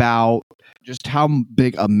now about just how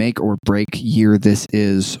big a make or break year this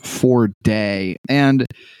is for Day. And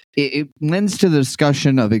it lends to the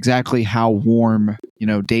discussion of exactly how warm,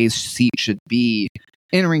 Day's seat should be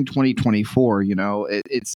entering 2024.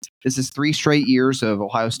 This is 3 straight years of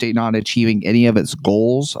Ohio State not achieving any of its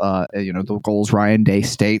goals. The goals Ryan Day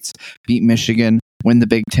states: beat Michigan, win the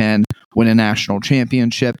Big Ten, win a national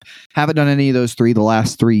championship. Haven't done any of those the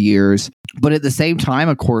last 3 years. But at the same time,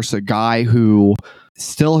 of course, a guy who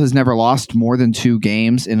still has never lost more than 2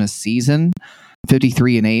 games in a season,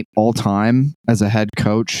 53-8 all time as a head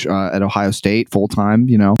coach at Ohio State full time,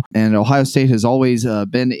 and Ohio State has always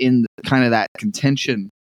been in kind of that contention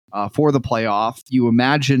for the playoff. You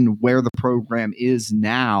imagine where the program is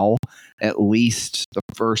now, at least the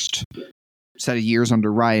first set of years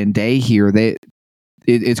under Ryan Day here.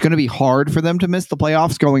 It's going to be hard for them to miss the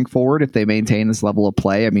playoffs going forward if they maintain this level of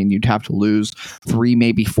play. I mean, you'd have to lose 3,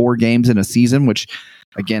 maybe 4 games in a season, which,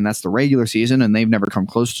 again, that's the regular season, and they've never come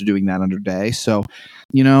close to doing that under Day. So,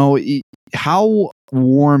 how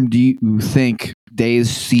warm do you think Day's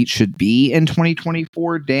seat should be in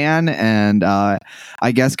 2024, Dan? And I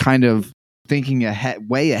guess kind of thinking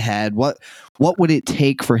way ahead, what would it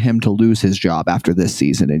take for him to lose his job after this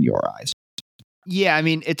season in your eyes? Yeah, I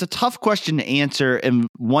mean, it's a tough question to answer. And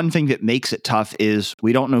one thing that makes it tough is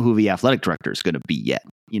we don't know who the athletic director is going to be yet.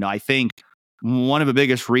 I think one of the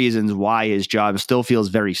biggest reasons why his job still feels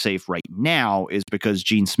very safe right now is because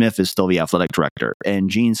Gene Smith is still the athletic director. And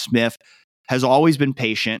Gene Smith has always been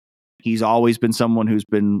patient. He's always been someone who's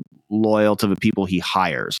been loyal to the people he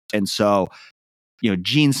hires. And so,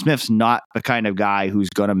 Gene Smith's not the kind of guy who's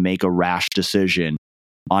going to make a rash decision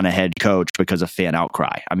on a head coach because of fan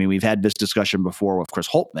outcry. I mean, we've had this discussion before with Chris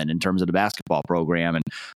Holtman in terms of the basketball program, and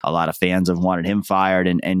a lot of fans have wanted him fired,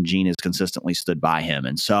 and Gene has consistently stood by him.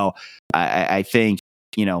 And so I think,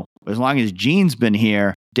 as long as Gene's been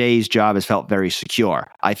here, Day's job has felt very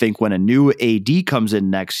secure. I think when a new AD comes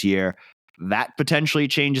in next year, that potentially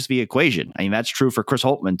changes the equation. I mean, that's true for Chris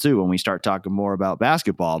Holtman too, when we start talking more about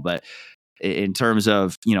basketball, but in terms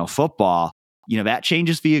of, football, that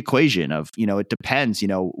changes the equation of, it depends,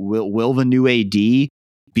 will the new AD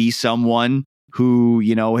be someone who,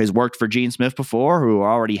 has worked for Gene Smith before, who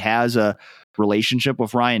already has a relationship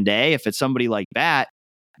with Ryan Day, if it's somebody like that,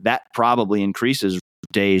 that probably increases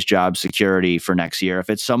Day's job security for next year. If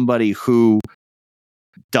it's somebody who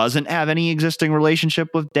doesn't have any existing relationship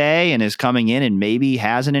with Day and is coming in and maybe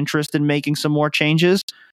has an interest in making some more changes,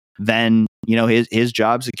 then, his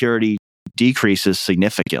job security decreases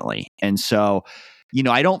significantly. And so,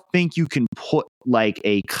 I don't think you can put like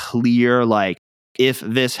a clear, like, if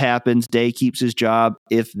this happens, Day keeps his job.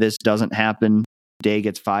 If this doesn't happen, Day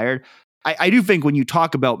gets fired. I do think when you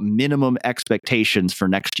talk about minimum expectations for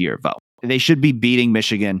next year, though, they should be beating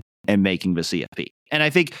Michigan and making the CFP. And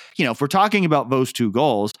I think, if we're talking about those two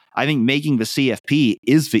goals, I think making the CFP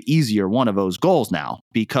is the easier one of those goals now,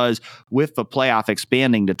 because with the playoff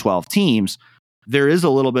expanding to 12 teams, there is a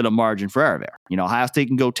little bit of margin for error there. Ohio State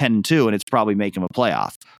can go 10-2 and it's probably making a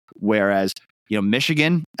playoff. Whereas,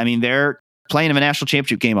 Michigan, they're playing in a national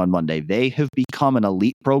championship game on Monday. They have become an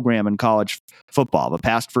elite program in college football. The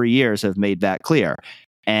past 3 years have made that clear.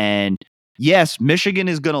 And yes, Michigan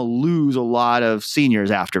is going to lose a lot of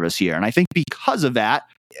seniors after this year. And I think because of that,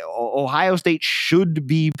 Ohio State should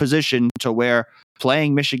be positioned to where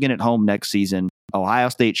playing Michigan at home next season, Ohio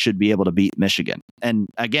State should be able to beat Michigan. And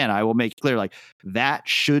again, I will make it clear, like, that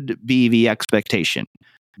should be the expectation.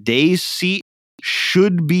 Day's seat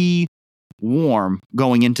should be warm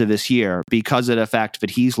going into this year because of the fact that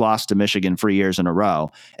he's lost to Michigan 3 years in a row.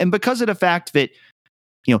 And because of the fact that,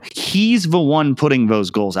 he's the one putting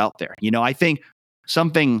those goals out there. I think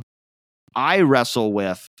something I wrestle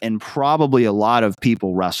with, and probably a lot of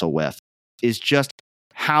people wrestle with, is just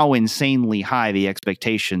how insanely high the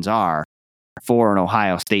expectations are for an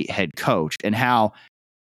Ohio State head coach, and how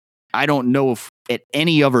I don't know if at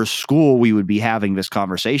any other school we would be having this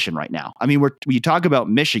conversation right now. We talk about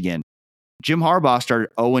Michigan. Jim Harbaugh started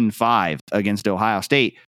 0-5 against Ohio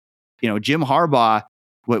State. Jim Harbaugh,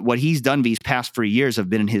 what he's done these past 3 years have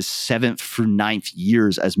been in his 7th through 9th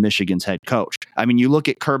years as Michigan's head coach. You look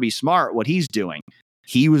at Kirby Smart, what he's doing.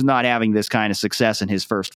 He was not having this kind of success in his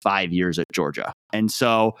first 5 years at Georgia. And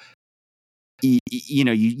so,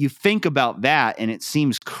 you think about that, and it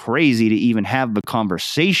seems crazy to even have the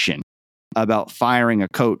conversation about firing a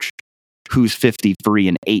coach who's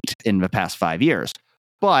 53-8 in the past 5 years.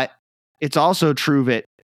 But it's also true that,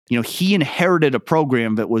 he inherited a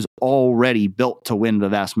program that was already built to win the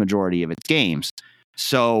vast majority of its games.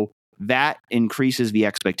 So that increases the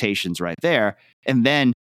expectations right there. And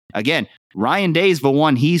then, again, Ryan Day's the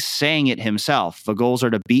one, he's saying it himself. The goals are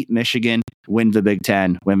to beat Michigan, win the Big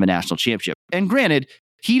Ten, win the national championship. And granted,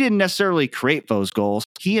 he didn't necessarily create those goals.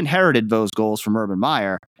 He inherited those goals from Urban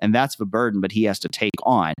Meyer, and that's the burden that he has to take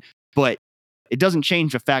on. But it doesn't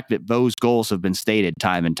change the fact that those goals have been stated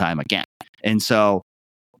time and time again. And so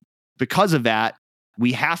because of that,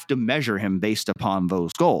 we have to measure him based upon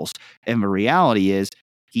those goals. And the reality is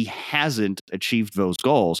he hasn't achieved those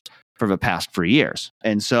goals for the past 3 years.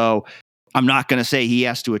 And so I'm not going to say he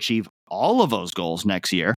has to achieve all of those goals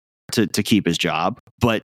next year to keep his job,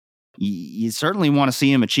 but you certainly want to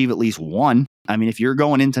see him achieve at least one. If you're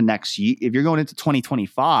going into next year, if you're going into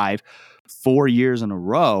 2025, 4 years in a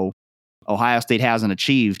row, Ohio State hasn't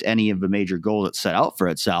achieved any of the major goals it set out for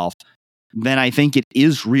itself, then I think it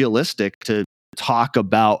is realistic to talk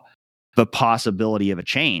about the possibility of a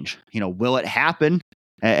change. Will it happen?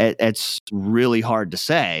 It's really hard to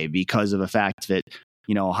say because of the fact that,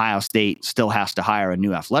 Ohio State still has to hire a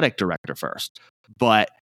new athletic director first. But,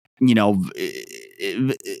 the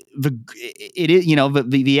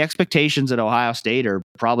expectations at Ohio State are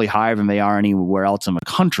probably higher than they are anywhere else in the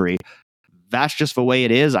country. That's just the way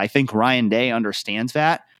it is. I think Ryan Day understands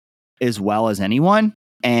that as well as anyone.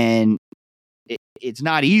 And it's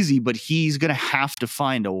not easy, but he's going to have to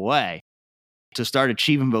find a way to start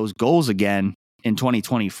achieving those goals again in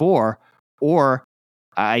 2024. Or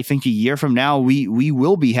I think a year from now, we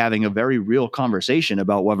will be having a very real conversation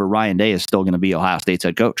about whether Ryan Day is still going to be Ohio State's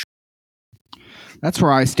head coach. That's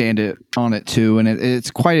where I stand on it too. And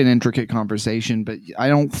it's quite an intricate conversation, but I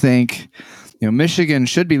don't think, Michigan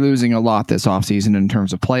should be losing a lot this offseason in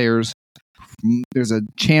terms of players. There's a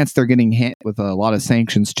chance they're getting hit with a lot of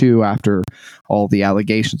sanctions too after all the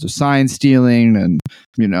allegations of sign stealing and,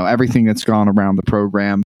 everything that's gone around the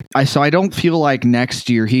program. So I don't feel like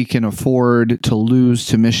next year he can afford to lose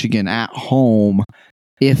to Michigan at home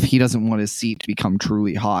if he doesn't want his seat to become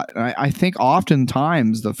truly hot. And I think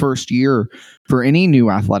oftentimes the first year for any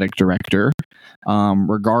new athletic director,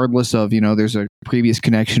 regardless of, there's a previous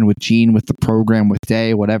connection with Gene, with the program, with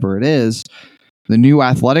Day, whatever it is, the new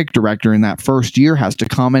athletic director in that first year has to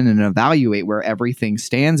come in and evaluate where everything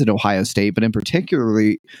stands at Ohio State, but in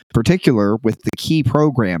particular with the key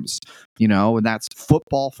programs, and that's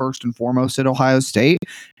football first and foremost at Ohio State,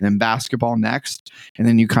 and then basketball next, and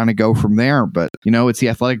then you kind of go from there. But, it's the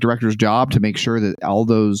athletic director's job to make sure that all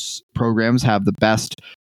those programs have the best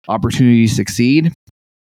opportunity to succeed.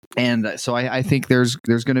 And so I think there's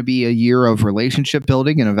going to be a year of relationship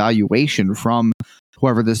building and evaluation from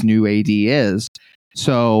whoever this new AD is.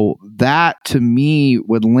 So that to me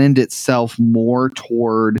would lend itself more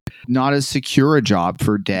toward not as secure a job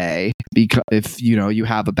for Day, because if you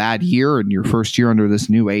have a bad year in your first year under this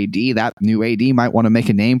new AD, that new AD might want to make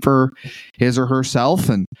a name for his or herself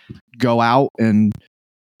and go out and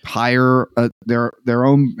hire their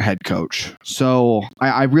own head coach. So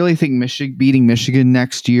I really think beating Michigan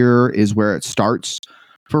next year is where it starts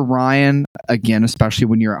for Ryan, again, especially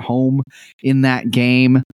when you're at home in that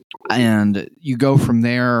game. And you go from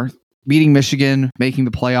there, beating Michigan, making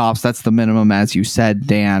the playoffs. That's the minimum, as you said,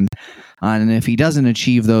 Dan. And if he doesn't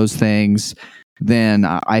achieve those things, then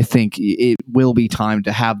I think it will be time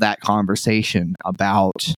to have that conversation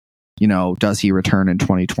about, does he return in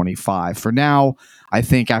 2025? For now, I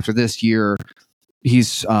think after this year,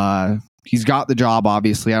 he's got the job,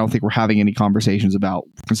 obviously. I don't think we're having any conversations about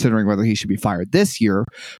considering whether he should be fired this year,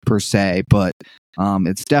 per se. But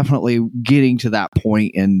it's definitely getting to that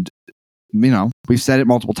point. And, we've said it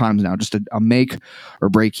multiple times now, just a make or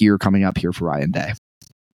break year coming up here for Ryan Day.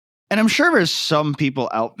 And I'm sure there's some people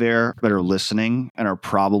out there that are listening and are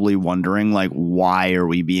probably wondering, why are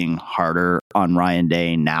we being harder on Ryan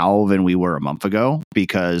Day now than we were a month ago?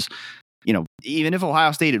 Because, even if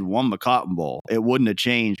Ohio State had won the Cotton Bowl, it wouldn't have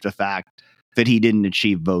changed the fact that he didn't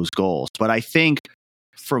achieve those goals. But I think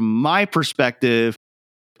from my perspective,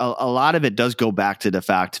 a lot of it does go back to the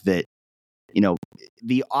fact that,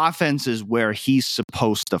 the offense is where he's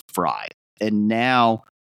supposed to thrive. And now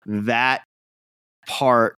that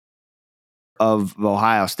part of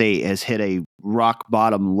Ohio State has hit a rock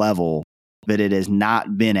bottom level that it has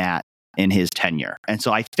not been at in his tenure. And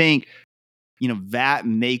so I think, that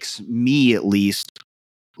makes me at least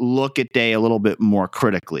look at Day a little bit more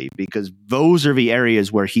critically, because those are the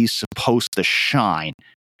areas where he's supposed to shine.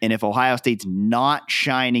 And if Ohio State's not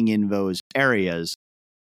shining in those areas,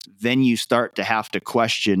 then you start to have to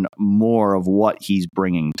question more of what he's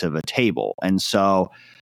bringing to the table. And so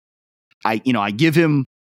I give him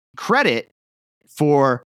credit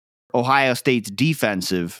for Ohio State's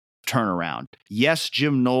defensive turnaround. Yes,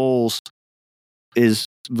 Jim Knowles is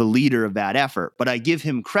the leader of that effort, but I give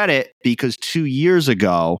him credit because 2 years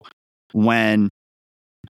ago, when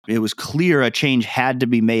it was clear a change had to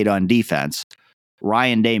be made on defense,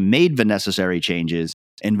 Ryan Day made the necessary changes,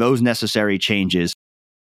 and those necessary changes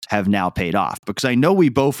have now paid off. Because I know we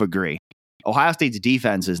both agree, Ohio State's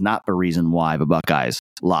defense is not the reason why the Buckeyes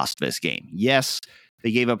lost this game. Yes,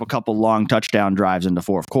 they gave up a couple long touchdown drives in the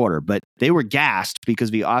fourth quarter, but they were gassed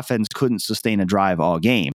because the offense couldn't sustain a drive all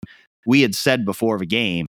game. We had said before the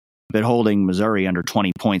game that holding Missouri under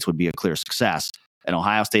 20 points would be a clear success, and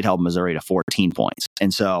Ohio State held Missouri to 14 points.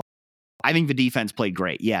 And so I think the defense played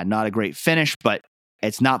great. Yeah, not a great finish, but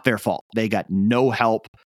it's not their fault. They got no help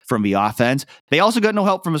from the offense. They also got no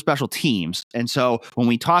help from the special teams. And so when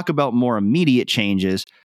we talk about more immediate changes,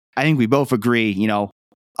 I think we both agree,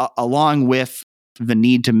 along with the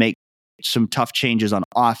need to make some tough changes on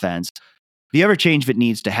offense, the other change that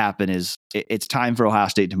needs to happen is it's time for Ohio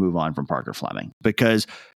State to move on from Parker Fleming, because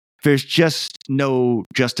there's just no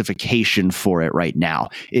justification for it right now.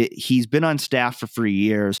 He's been on staff for 3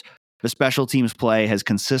 years. The special teams play has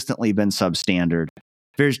consistently been substandard.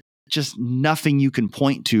 There's just nothing you can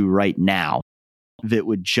point to right now that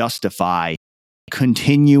would justify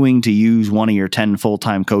continuing to use one of your 10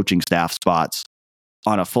 full-time coaching staff spots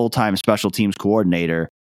on a full-time special teams coordinator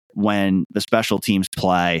when the special teams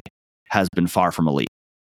play has been far from elite.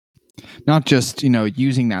 Not just,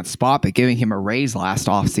 using that spot, but giving him a raise last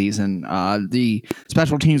offseason. The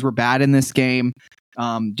special teams were bad in this game.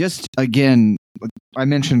 Just, again, I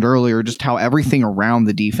mentioned earlier just how everything around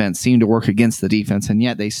the defense seemed to work against the defense, and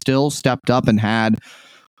yet they still stepped up and had,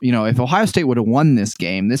 if Ohio State would have won this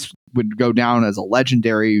game, this would go down as a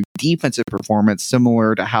legendary defensive performance,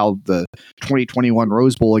 similar to how the 2021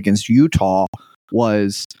 Rose Bowl against Utah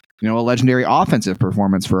was, a legendary offensive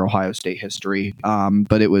performance for Ohio State history.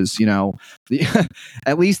 But it was,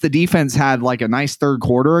 at least the defense had like a nice third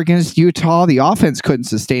quarter against Utah. The offense couldn't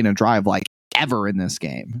sustain a drive like ever in this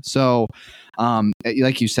game. So,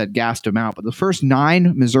 like you said, gassed them out. But the first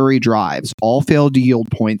 9 Missouri drives all failed to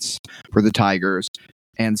yield points for the Tigers.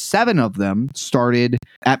 and 7 of them started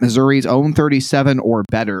at Missouri's own 37 or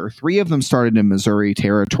better. 3 of them started in Missouri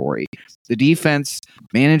territory. The defense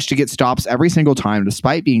managed to get stops every single time,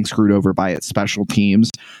 despite being screwed over by its special teams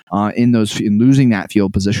in losing that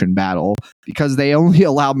field position battle, because they only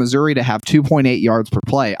allowed Missouri to have 2.8 yards per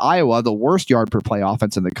play. Iowa, the worst yard per play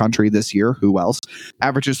offense in the country this year, who else,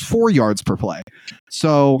 averages 4 yards per play.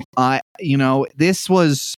 So,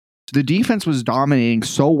 the defense was dominating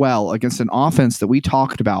so well against an offense that we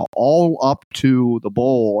talked about all up to the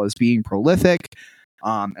bowl as being prolific,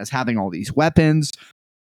 as having all these weapons.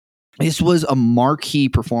 This was a marquee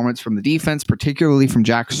performance from the defense, particularly from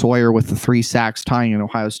Jack Sawyer with the 3 sacks, tying an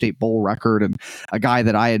Ohio State bowl record, and a guy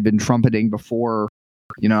that I had been trumpeting before.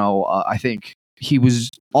 I think he was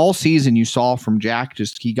all season. You saw from Jack,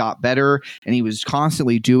 he got better, and he was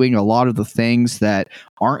constantly doing a lot of the things that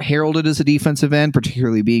aren't heralded as a defensive end,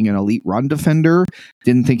 particularly being an elite run defender.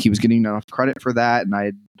 Didn't think he was getting enough credit for that,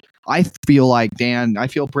 and I feel like, Dan, I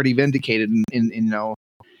feel pretty vindicated in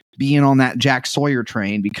being on that Jack Sawyer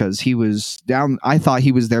train, because he was down. I thought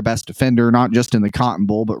he was their best defender, not just in the Cotton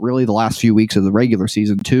Bowl, but really the last few weeks of the regular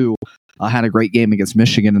season too. Had a great game against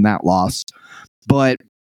Michigan in that loss. But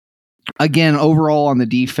again, overall on the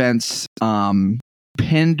defense,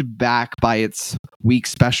 pinned back by its weak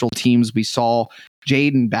special teams, we saw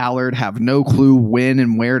Jaden Ballard have no clue when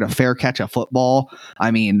and where to fair catch a football.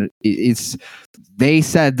 I mean, they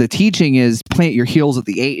said the teaching is plant your heels at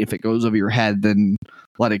the 8. If it goes over your head, then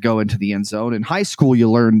let it go into the end zone. In high school,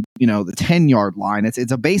 you learn, the 10-yard line.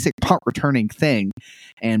 It's a basic punt returning thing.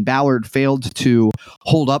 And Ballard failed to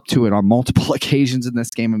hold up to it on multiple occasions in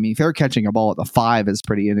this game. I mean, fair catching a ball at the 5 is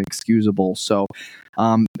pretty inexcusable. So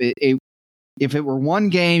if it were one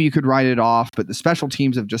game, you could write it off, but the special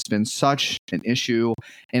teams have just been such an issue,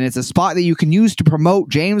 and it's a spot that you can use to promote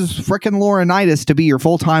James frickin' Laurinaitis to be your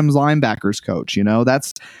full-time linebackers coach.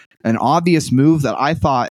 That's an obvious move that I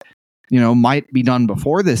thought, might be done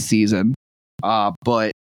before this season,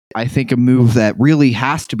 but I think a move that really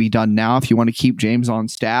has to be done now if you want to keep James on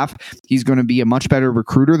staff. He's going to be a much better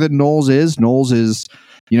recruiter than Knowles is. Knowles is,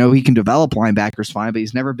 he can develop linebackers fine, but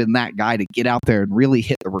he's never been that guy to get out there and really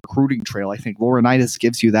hit the recruiting trail. I think Laurinaitis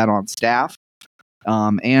gives you that on staff,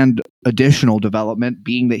 and additional development,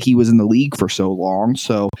 being that he was in the league for so long.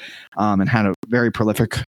 So, and had a very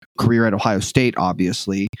prolific career at Ohio State,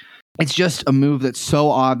 obviously. It's just a move that's so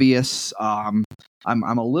obvious. I'm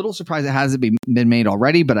a little surprised it hasn't been made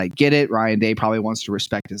already, but I get it. Ryan Day probably wants to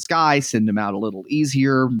respect his guy, send him out a little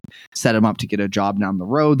easier, set him up to get a job down the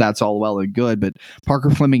road. That's all well and good, but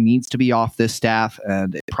Parker Fleming needs to be off this staff,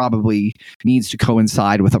 and it probably needs to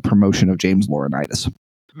coincide with a promotion of James Laurinaitis.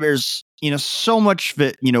 There's, so much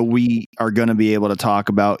that, we are going to be able to talk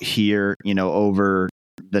about here, over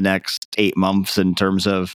the next 8 months in terms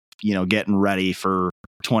of, getting ready for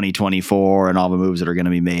 2024 and all the moves that are going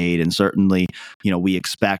to be made. And certainly, we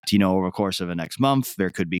expect, over the course of the next month,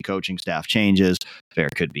 there could be coaching staff changes. There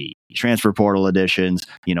could be transfer portal additions.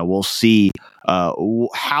 We'll see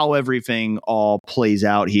how everything all plays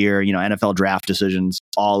out here, NFL draft decisions,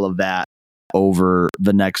 all of that over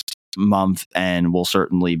the next month. And we'll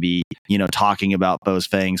certainly be, talking about those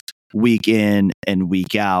things week in and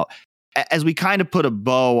week out. As we kind of put a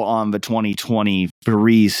bow on the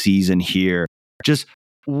 2023 season here, just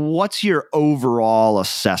what's your overall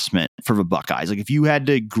assessment for the Buckeyes? Like, if you had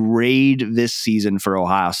to grade this season for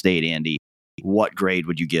Ohio State, Andy, what grade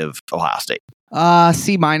would you give Ohio State?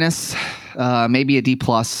 C-, maybe a D+.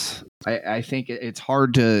 I think it's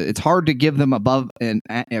hard to give them above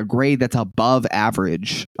a grade that's above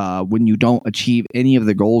average when you don't achieve any of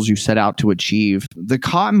the goals you set out to achieve. The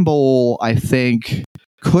Cotton Bowl, I think,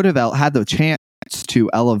 could have had the chance to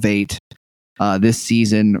elevate this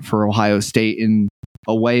season for Ohio State in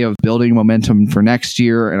a way of building momentum for next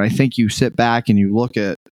year. And I think you sit back and you look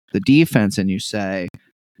at the defense and you say,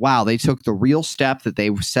 wow, they took the real step that they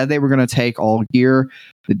said they were going to take all year.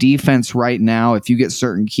 The defense right now, if you get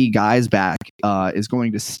certain key guys back, is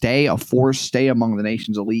going to stay a force, stay among the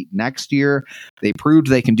nation's elite next year. They proved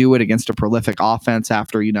they can do it against a prolific offense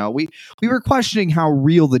after, we were questioning how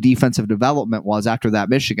real the defensive development was after that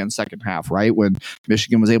Michigan second half, right? When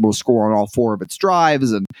Michigan was able to score on all 4 of its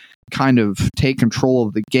drives and kind of take control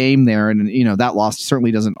of the game there. And, that loss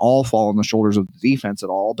certainly doesn't all fall on the shoulders of the defense at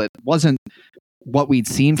all, but it wasn't what we'd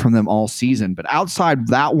seen from them all season. But outside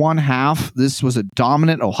that one half, this was a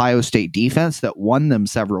dominant Ohio State defense that won them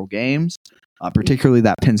several games, particularly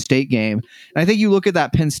that Penn State game. And I think you look at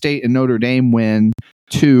that Penn State and Notre Dame win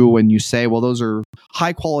too, and you say, well, those are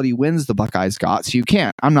high quality wins the Buckeyes got. So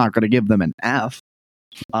I'm not going to give them an F.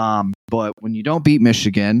 But when you don't beat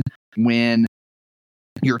Michigan, when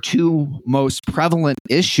your two most prevalent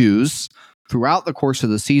issues throughout the course of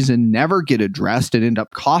the season never get addressed and end up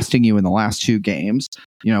costing you in the last two games.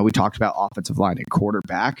 We talked about offensive line and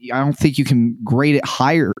quarterback. I don't think you can grade it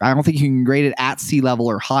higher. I don't think you can grade it at sea level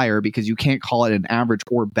or higher, because you can't call it an average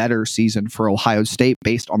or better season for Ohio State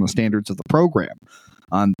based on the standards of the program.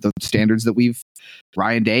 The standards that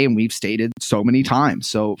Ryan Day and we've stated so many times.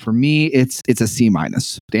 So for me, it's a C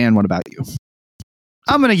minus. Dan, what about you?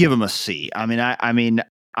 I'm going to give him a C. I mean,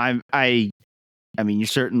 you're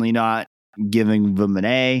certainly not giving them an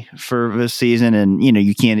A for this season, and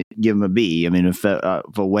you can't give them a B. I mean, if the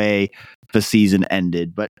way the season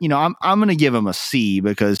ended, but I'm going to give them a C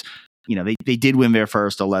because they did win their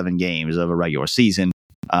first 11 games of a regular season.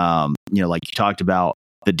 Like you talked about,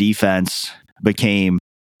 the defense became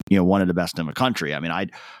one of the best in the country. I mean,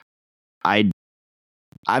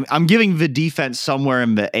 I'm giving the defense somewhere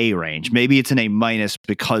in the A range. Maybe it's an A minus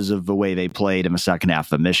because of the way they played in the second half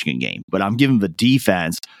of the Michigan game, but I'm giving the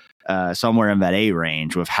defense somewhere in that A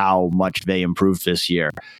range with how much they improved this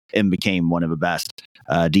year and became one of the best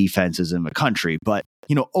defenses in the country. But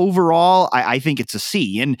overall, I think it's a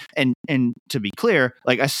C. And to be clear,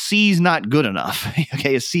 like, a C is not good enough.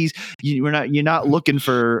 Okay, a C's you're not looking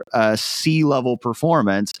for a C level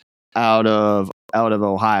performance out of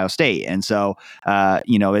Ohio State. And so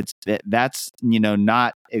that's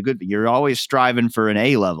not a good. You're always striving for an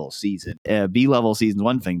A level season. B level season is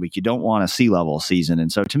one thing, but you don't want a C level season.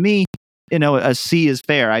 And so to me, a C is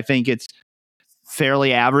fair. I think it's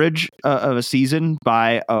fairly average of a season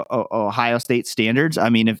by Ohio State standards. I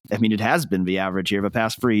mean, it has been the average here the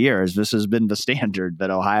past 3 years. This has been the standard that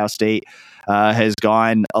Ohio State has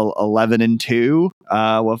gone 11-2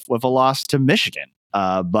 with a loss to Michigan.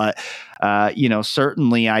 But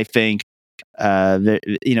certainly I think that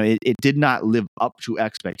it did not live up to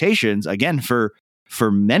expectations. Again, for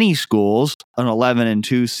many schools, an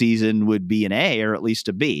 11-2 season would be an A or at least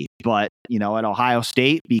a B. But at Ohio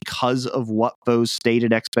State, because of what those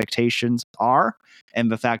stated expectations are, and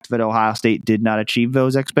the fact that Ohio State did not achieve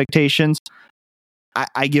those expectations,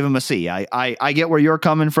 I give them a C. I get where you're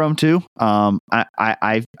coming from too.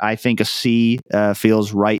 I think a C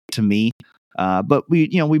feels right to me. But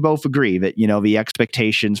we both agree that the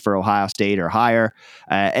expectations for Ohio State are higher,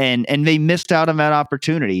 and they missed out on that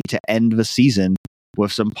opportunity to end the season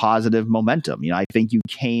with some positive momentum. I think you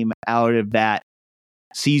came out of that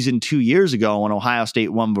season 2 years ago when Ohio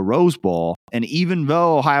State won the Rose Bowl, and even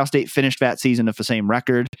though Ohio State finished that season with the same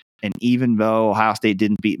record, and even though Ohio State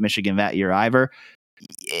didn't beat Michigan that year either,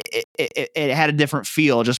 it had a different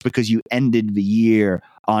feel just because you ended the year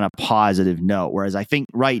on a positive note. Whereas I think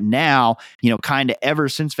right now, kind of ever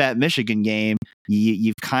since that Michigan game,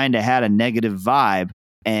 you've kind of had a negative vibe,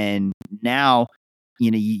 and now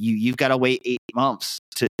you've got to wait 8 months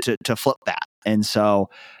to flip that. And so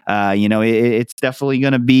it's definitely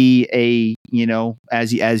going to be a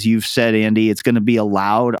as you've said, Andy, it's going to be a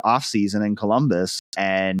loud offseason in Columbus,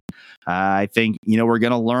 and I think we're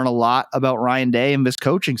going to learn a lot about Ryan Day and this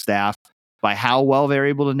coaching staff by how well they're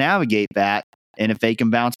able to navigate that, and if they can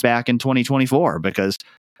bounce back in 2024, because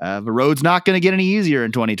the road's not going to get any easier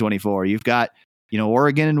in 2024. You've got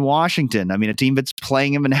Oregon and Washington. I mean, a team that's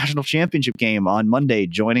playing in the national championship game on Monday,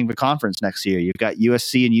 joining the conference next year. You've got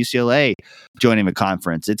USC and UCLA joining the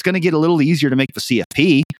conference. It's going to get a little easier to make the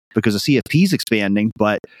CFP because the CFP is expanding,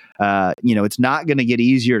 but it's not going to get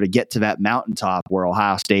easier to get to that mountaintop where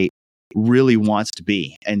Ohio State really wants to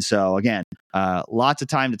be. And so again, lots of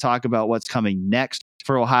time to talk about what's coming next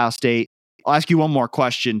for Ohio State. I'll ask you one more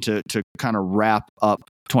question to kind of wrap up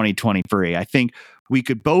 2023. I think we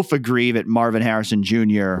could both agree that Marvin Harrison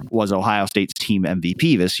Jr. was Ohio State's team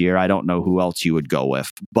MVP this year. I don't know who else you would go with,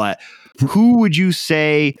 but who would you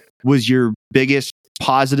say was your biggest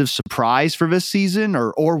positive surprise for this season,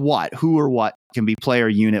 or what? Who or what can be player,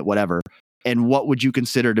 unit, whatever. And what would you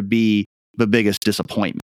consider to be the biggest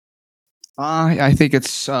disappointment? I think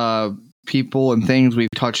it's people and things we've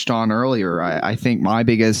touched on earlier. I think my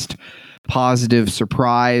biggest positive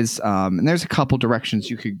surprise, and there's a couple directions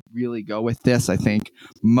you could really go with this. I think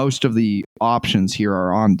most of the options here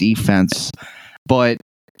are on defense, but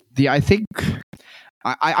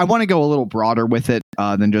I want to go a little broader with it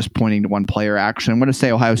than just pointing to one player. Actually, I'm going to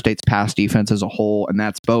say Ohio State's pass defense as a whole, and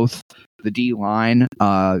that's both the D-line,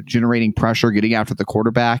 generating pressure, getting after the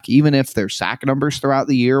quarterback, even if their sack numbers throughout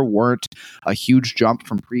the year weren't a huge jump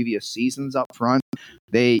from previous seasons up front.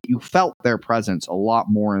 You felt their presence a lot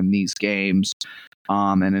more in these games.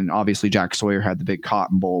 And then obviously Jack Sawyer had the big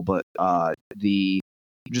Cotton Bowl, but the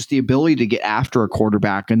ability to get after a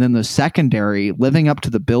quarterback, and then the secondary living up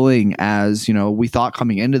to the billing as we thought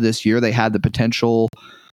coming into this year. They had the potential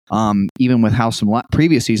even with how some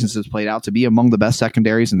previous seasons has played out, to be among the best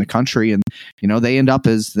secondaries in the country. And, they end up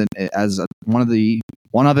as one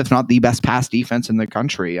of, if not the best pass defense in the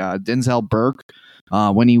country. Denzel Burke,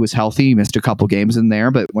 when he was healthy, he missed a couple games in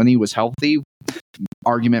there, but when he was healthy,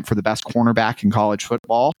 argument for the best cornerback in college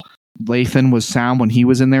football. Lathan was sound when he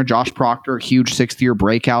was in there. Josh Proctor, huge 6th-year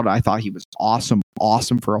breakout. I thought he was awesome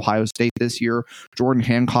for Ohio State this year. Jordan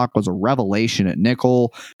Hancock was a revelation at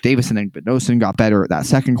nickel. Davison and Benosin got better at that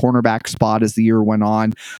second cornerback spot as the year went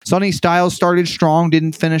on. Sonny Styles started strong,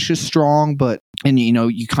 didn't finish as strong, and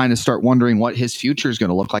you kind of start wondering what his future is going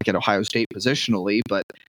to look like at Ohio State positionally. But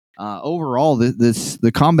overall,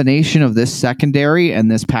 the combination of this secondary and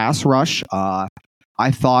this pass rush, I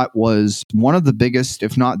thought was one of the biggest,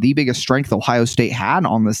 if not the biggest strength Ohio State had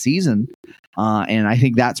on the season. And I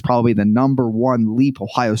think that's probably the number one leap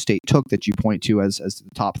Ohio State took that you point to as the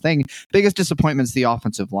top thing. Biggest disappointment is the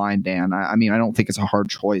offensive line, Dan. I mean, I don't think it's a hard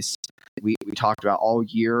choice. We talked about all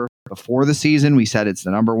year before the season. We said it's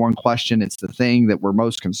the number one question. It's the thing that we're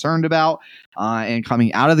most concerned about. And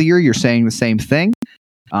coming out of the year, you're saying the same thing.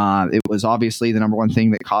 It was obviously the number one thing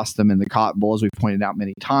that cost them in the Cotton Bowl, as we've pointed out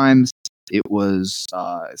many times. It was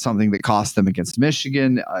something that cost them against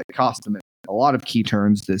Michigan. It cost them a lot of key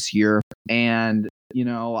turns this year. And,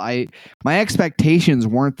 my expectations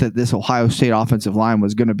weren't that this Ohio State offensive line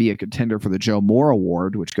was going to be a contender for the Joe Moore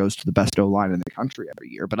Award, which goes to the best O-line in the country every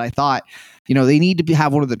year. But I thought, they need to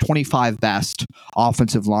have one of the 25 best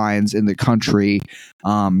offensive lines in the country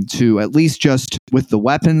to at least just with the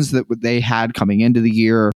weapons that they had coming into the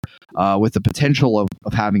year, with the potential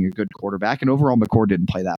of having a good quarterback. And overall, McCord didn't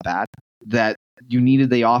play that bad. That you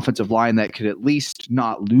needed the offensive line that could at least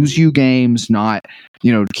not lose you games, not,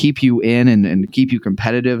 keep you in and keep you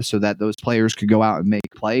competitive so that those players could go out and make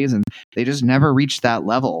plays. And they just never reached that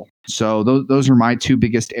level. So those are my two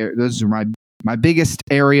biggest, those are my biggest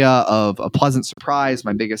area of a pleasant surprise,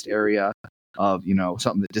 my biggest area of,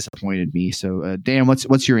 something that disappointed me. So Dan,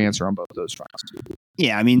 what's your answer on both those fronts?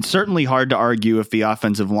 Yeah, I mean, certainly hard to argue with the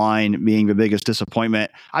offensive line being the biggest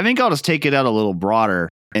disappointment. I think I'll just take it out a little broader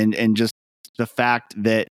and just the fact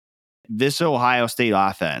that this Ohio State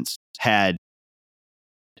offense had,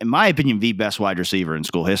 in my opinion, the best wide receiver in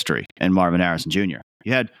school history in Marvin Harrison Jr.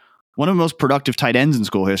 You had one of the most productive tight ends in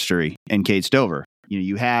school history in Cade Stover.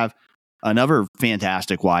 You have another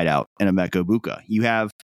fantastic wideout in Emeka Egbuka. You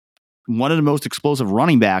have one of the most explosive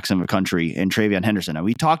running backs in the country in Travion Henderson. Now,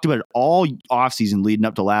 we talked about it all offseason leading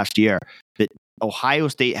up to last year that Ohio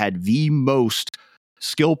State had the most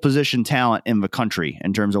skill position talent in the country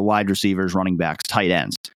in terms of wide receivers, running backs, tight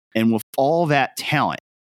ends. And with all that talent,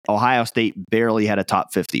 Ohio State barely had a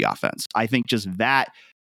top 50 offense. I think just that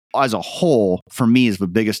as a whole, for me, is the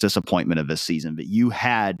biggest disappointment of this season, that you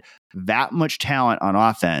had that much talent on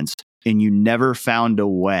offense and you never found a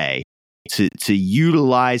way to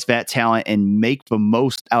utilize that talent and make the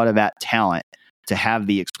most out of that talent to have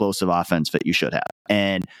the explosive offense that you should have.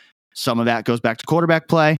 And some of that goes back to quarterback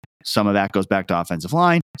play. Some of that goes back to offensive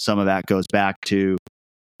line. Some of that goes back to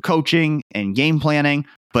coaching and game planning.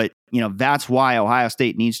 But, that's why Ohio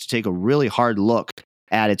State needs to take a really hard look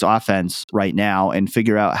at its offense right now and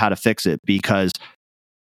figure out how to fix it. Because,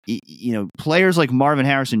 players like Marvin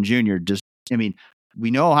Harrison Jr.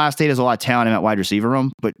 we know Ohio State has a lot of talent in that wide receiver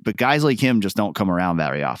room, but guys like him just don't come around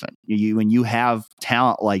very often. When you have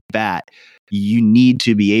talent like that, you need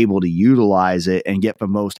to be able to utilize it and get the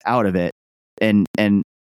most out of it. And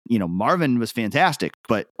Marvin was fantastic,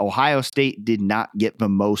 but Ohio State did not get the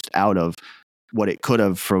most out of what it could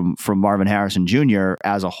have from Marvin Harrison Jr.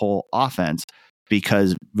 as a whole offense,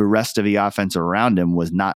 because the rest of the offense around him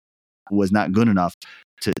was not good enough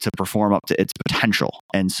to perform up to its potential.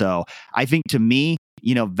 And so I think, to me,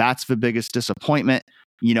 that's the biggest disappointment.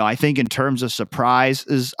 I think in terms of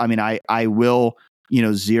surprises, I will,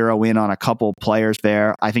 zero in on a couple players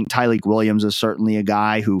there. I think Tyleik Williams is certainly a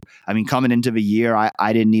guy who, coming into the year,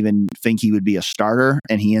 I didn't even think he would be a starter,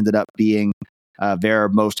 and he ended up being their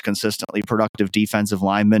most consistently productive defensive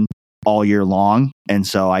lineman all year long. And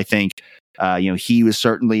so I think, he was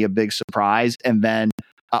certainly a big surprise. And then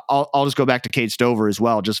I'll just go back to Cade Stover as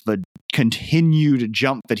well. Just the continued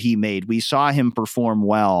jump that he made. We saw him perform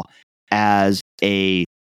well as a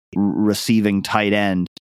receiving tight end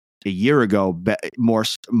a year ago,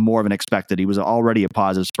 more of an expected. He was already a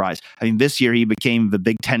positive surprise. This year he became the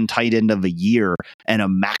Big Ten tight end of the year and a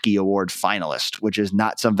Mackey Award finalist, which is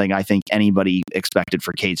not something I think anybody expected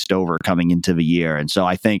for Cade Stover coming into the year. And so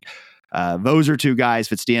I think those are two guys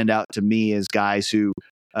that stand out to me as guys who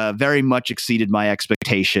very much exceeded my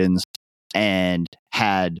expectations and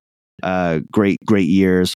had great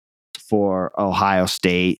years for Ohio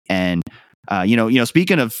State. And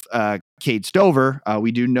Speaking of Cade Stover,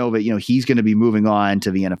 we do know that, he's going to be moving on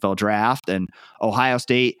to the NFL draft, and Ohio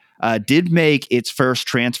State did make its first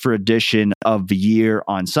transfer edition of the year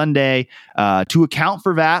on Sunday to account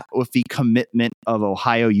for that with the commitment of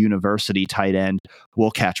Ohio University tight end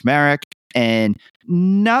Will Kacmarek. And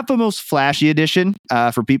not the most flashy addition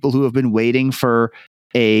for people who have been waiting for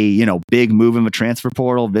a, big move in the transfer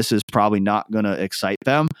portal. This is probably not going to excite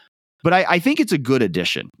them. But I think it's a good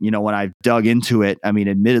addition. When I dug into it,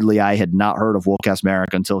 admittedly, I had not heard of Will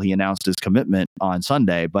Kacmarek until he announced his commitment on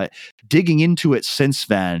Sunday. But digging into it since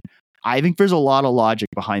then, I think there's a lot of logic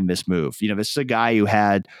behind this move. This is a guy who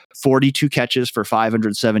had 42 catches for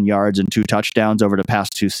 507 yards and 2 touchdowns over the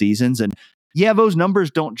past 2 seasons. And yeah, those numbers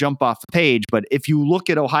don't jump off the page. But if you look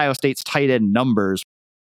at Ohio State's tight end numbers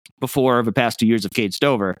before the past 2 years of Cade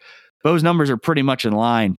Stover, those numbers are pretty much in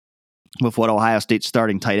line with what Ohio State's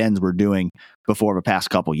starting tight ends were doing before the past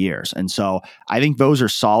couple years. And so I think those are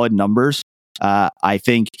solid numbers. I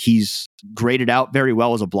think he's graded out very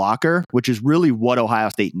well as a blocker, which is really what Ohio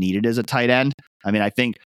State needed as a tight end. I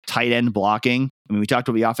think tight end blocking, we talked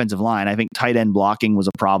about the offensive line. I think tight end blocking was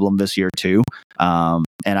a problem this year too.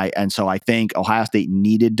 So I think Ohio State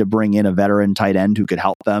needed to bring in a veteran tight end who could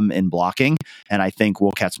help them in blocking. And I think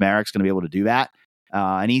Will Kacmarek's going to be able to do that.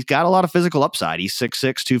 And he's got a lot of physical upside. He's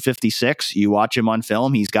 6'6", 256. You watch him on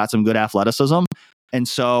film, he's got some good athleticism. And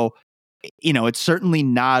so, it's certainly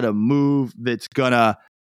not a move that's going to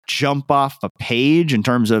jump off a page in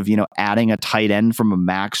terms of, adding a tight end from a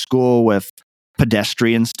MAC school with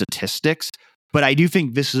pedestrian statistics. But I do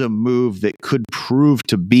think this is a move that could prove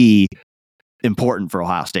to be important for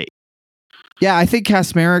Ohio State. Yeah, I think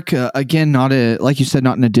Kacmarek, again, like you said,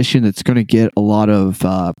 not an addition that's going to get a lot of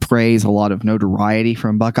praise, a lot of notoriety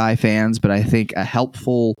from Buckeye fans, but I think a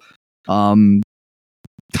helpful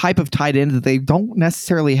type of tight end that they don't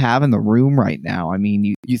necessarily have in the room right now.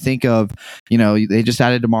 You think of, they just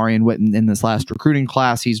added Demarion Witten in this last recruiting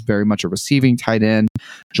class. He's very much a receiving tight end.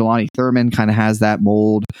 Jelani Thurman kind of has that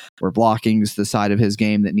mold where blocking is the side of his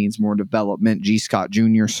game that needs more development. G. Scott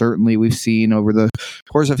Jr. certainly we've seen over the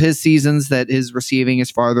course of his seasons that his receiving is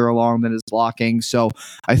farther along than his blocking. So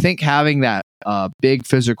I think having that big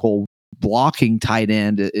physical blocking tight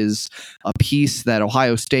end is a piece that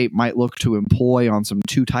Ohio State might look to employ on some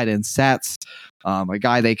 2 tight end sets. A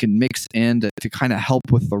guy they can mix in to kind of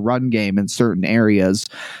help with the run game in certain areas.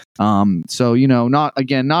 So, not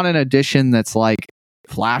an addition that's like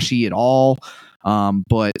flashy at all,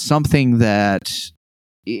 but something that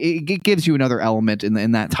it gives you another element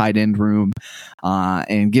in that tight end room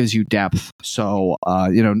and gives you depth. So,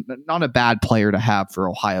 not a bad player to have for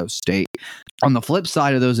Ohio State. On the flip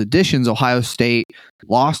side of those additions, Ohio State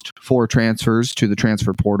lost 4 transfers to the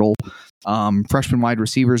transfer portal. Freshman wide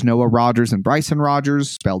receivers Noah Rodgers and Bryson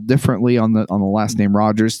Rodgers, spelled differently on the last name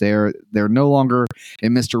Rodgers. They're no longer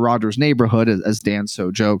in Mr. Rodgers' neighborhood, as Dan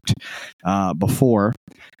so joked before.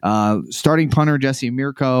 Starting punter Jesse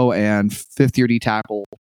Mirko and 5th-year D tackle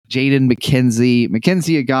Jaden McKenzie.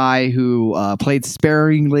 McKenzie, a guy who played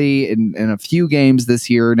sparingly in a few games this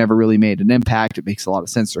year, never really made an impact. It makes a lot of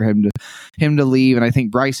sense for him to leave. And I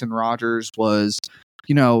think Bryson Rodgers was,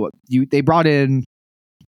 they brought in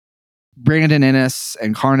Brandon Ennis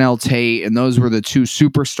and Carnell Tate, and those were the 2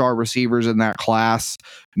 superstar receivers in that class.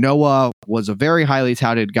 Noah was a very highly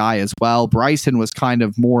touted guy as well. Bryson was kind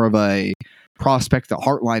of more of a prospect that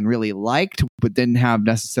Heartline really liked, but didn't have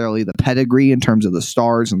necessarily the pedigree in terms of the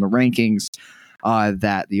stars and the rankings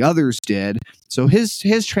that the others did. So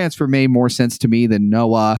his transfer made more sense to me than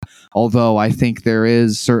Noah, although I think there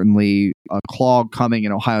is certainly a clog coming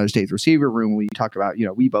in Ohio State's receiver room. When you talk about,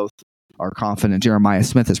 we both are confident Jeremiah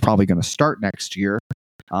Smith is probably going to start next year.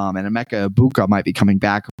 And Emeka Ibuka might be coming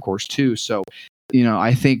back, of course, too. So,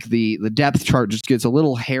 I think the depth chart just gets a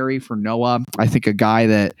little hairy for Noah. I think a guy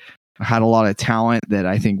that had a lot of talent that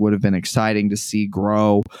I think would have been exciting to see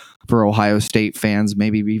grow for Ohio State fans,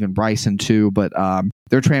 maybe even Bryson too. But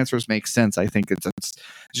their transfers make sense. I think it's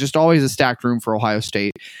just always a stacked room for Ohio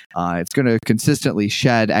State. It's going to consistently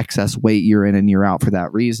shed excess weight year in and year out for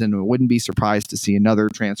that reason. I wouldn't be surprised to see another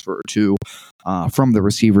transfer or 2 from the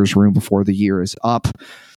receivers room before the year is up.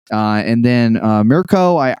 And then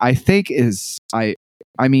Mirko, I think it's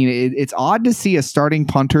odd to see a starting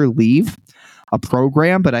punter leave a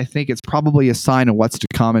program, but I think it's probably a sign of what's to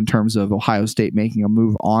come in terms of Ohio State making a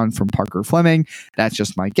move on from Parker Fleming. That's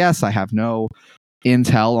just my guess. I have no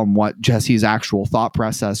intel on what Jesse's actual thought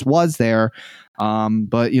process was there.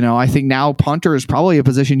 But, I think now punter is probably a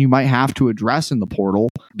position you might have to address in the portal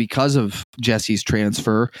because of Jesse's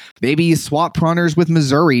transfer. Maybe you swap punters with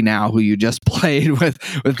Missouri now, who you just played with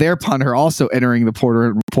their punter also entering the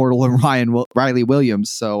portal and Riley Williams.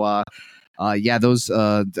 So, those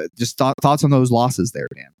just thoughts on those losses there,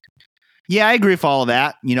 Dan. Yeah, I agree with all of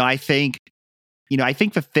that. I think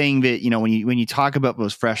the thing that, when you talk about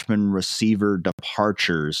those freshman receiver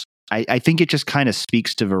departures, I think it just kind of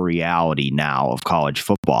speaks to the reality now of college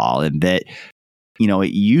football, and that,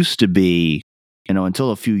 it used to be,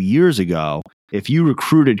 until a few years ago, if you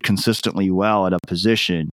recruited consistently well at a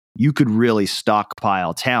position, you could really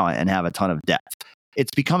stockpile talent and have a ton of depth.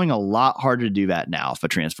 It's becoming a lot harder to do that now for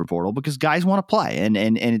transfer portal because guys want to play, and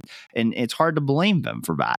it's hard to blame them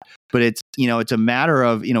for that. But it's a matter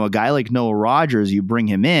of, a guy like Noah Rodgers, you bring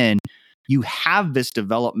him in, you have this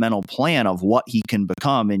developmental plan of what he can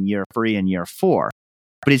become in year 3 and year 4.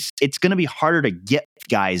 But it's going to be harder to get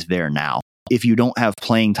guys there now if you don't have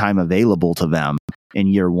playing time available to them in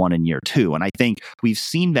year 1 and year 2. And I think we've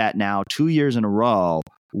seen that now 2 years in a row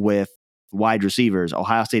with wide receivers.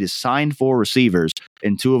 Ohio State has signed 4 receivers,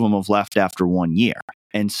 and 2 of them have left after 1 year.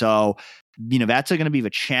 And so, that's going to be the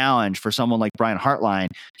challenge for someone like Brian Hartline.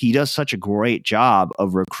 He does such a great job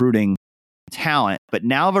of recruiting talent, but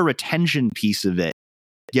now the retention piece of it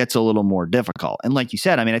gets a little more difficult. And like you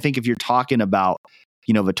said, I think if you're talking about,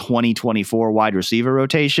 the 2024 wide receiver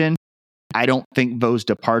rotation, I don't think those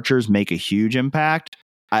departures make a huge impact,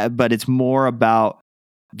 but it's more about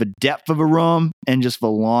the depth of a room and just the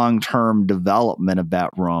long-term development of that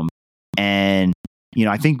room. And,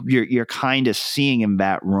 I think you're kind of seeing in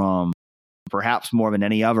that room, perhaps more than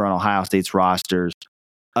any other on Ohio State's rosters,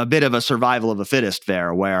 a bit of a survival of the fittest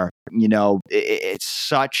there, where, it's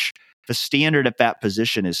such, the standard at that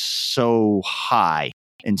position is so high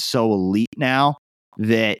and so elite now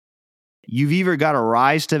that you've either got to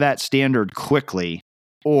rise to that standard quickly,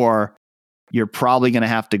 or you're probably going to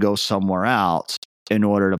have to go somewhere else in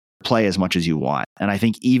order to play as much as you want. And I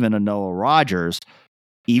think even a Noah Rodgers,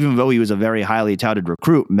 even though he was a very highly touted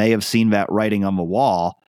recruit, may have seen that writing on the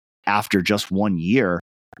wall after just 1 year,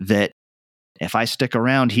 that if I stick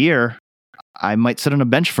around here, I might sit on a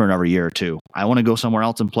bench for another year or 2. I want to go somewhere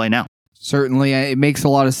else and play now. Certainly, it makes a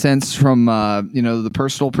lot of sense from the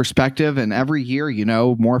personal perspective. And every year,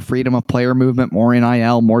 more freedom of player movement, more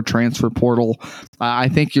NIL, more transfer portal. I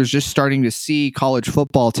think you're just starting to see college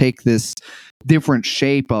football take this different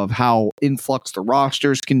shape of how influx the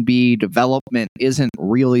rosters can be. Development isn't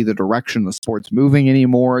really the direction the sport's moving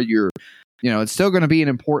anymore. It's still going to be an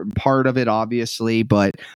important part of it, obviously,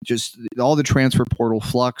 but just all the transfer portal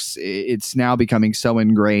flux, it's now becoming so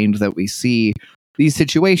ingrained that we see these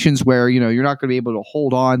situations where, you're not going to be able to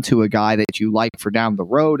hold on to a guy that you like for down the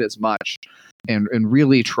road as much and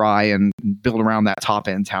really try and build around that top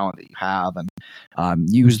end talent that you have and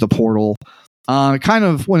use the portal.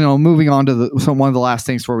 Moving on to one of the last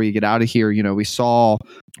things before we get out of here, we saw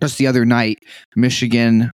just the other night,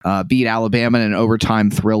 Michigan beat Alabama in an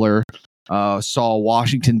overtime thriller. Saw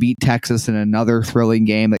Washington beat Texas in another thrilling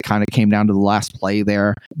game that kind of came down to the last play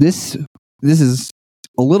there. This is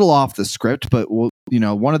a little off the script, but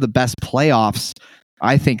one of the best playoffs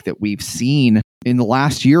I think that we've seen in the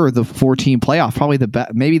last year of the 14 playoff, probably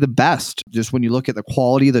maybe the best. Just when you look at the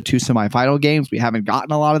quality of the 2 semifinal games, we haven't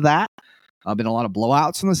gotten a lot of that. Been a lot of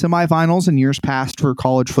blowouts in the semifinals in years past for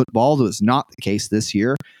college football. That was not the case this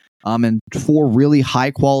year. And 4 really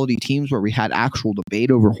high quality teams where we had actual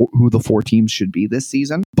debate over who the 4 teams should be this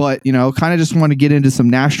season. But, kind of just want to get into some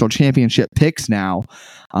national championship picks now.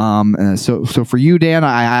 So for you, Dan,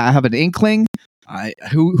 I have an inkling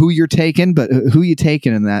who you're taking, but who you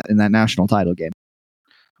taking in that national title game?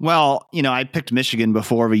 Well, I picked Michigan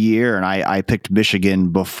before the year, and I picked Michigan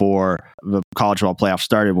before the college football playoff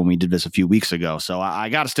started when we did this a few weeks ago. So I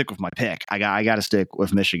got to stick with my pick. I got to stick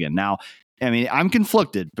with Michigan. Now, I'm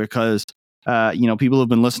conflicted because, people have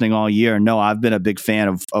been listening all year and know I've been a big fan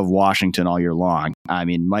of Washington all year long.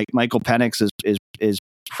 Michael Penix is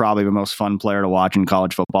probably the most fun player to watch in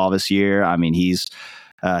college football this year. He's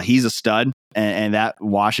a stud, and that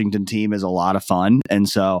Washington team is a lot of fun. And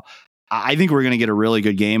so I think we're going to get a really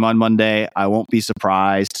good game on Monday. I won't be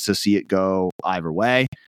surprised to see it go either way.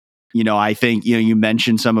 I think, you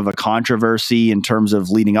mentioned some of the controversy in terms of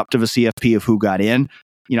leading up to the CFP of who got in.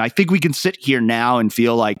 I think we can sit here now and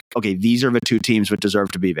feel like, okay, these are the 2 teams that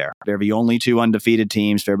deserve to be there. They're the only 2 undefeated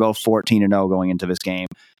teams. They're both 14-0 going into this game.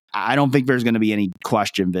 I don't think there's going to be any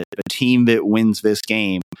question that the team that wins this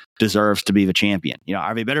game deserves to be the champion.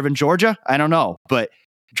 Are they better than Georgia? I don't know, but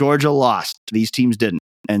Georgia lost. These teams didn't.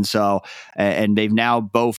 And so, and they've now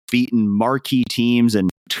both beaten marquee teams and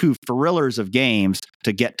two thrillers of games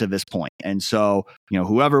to get to this point. And so,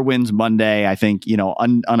 whoever wins Monday, I think,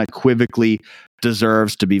 unequivocally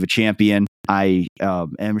deserves to be the champion. I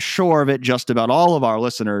am sure that just about all of our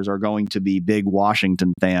listeners are going to be big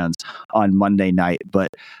Washington fans on Monday night. But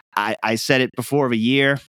I said it before the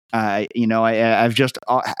year. I've just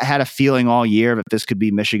had a feeling all year that this could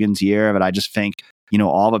be Michigan's year. But I just think,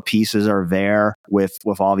 all the pieces are there with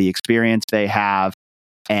all the experience they have.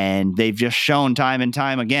 And they've just shown time and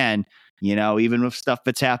time again, even with stuff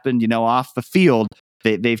that's happened, off the field,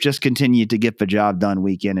 they've just continued to get the job done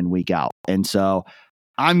week in and week out. And so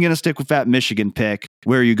I'm going to stick with that Michigan pick.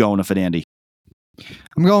 Where are you going with it, Andy?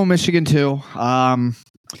 I'm going Michigan too. And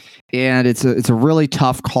it's a really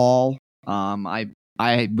tough call.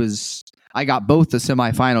 I got both the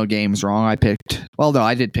semifinal games wrong. I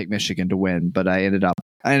did pick Michigan to win, but I ended up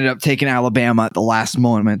taking Alabama at the last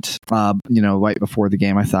moment. Right before the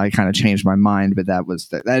game, I thought I kind of changed my mind, but that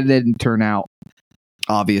didn't turn out.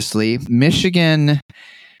 Obviously, Michigan,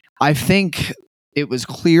 I think it was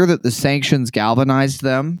clear that the sanctions galvanized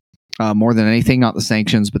them more than anything. Not the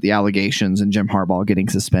sanctions, but the allegations and Jim Harbaugh getting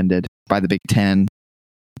suspended by the Big Ten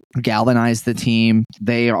galvanized the team.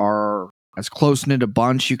 They are as close-knit a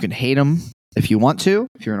bunch. You can hate them if you want to,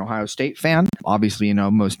 if you're an Ohio State fan. Obviously,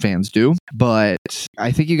 most fans do. But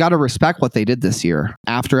I think you got to respect what they did this year.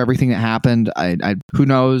 After everything that happened, who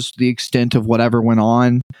knows the extent of whatever went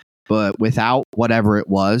on. But without whatever it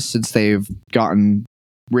was, since they've gotten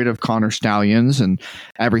rid of Connor Stallions and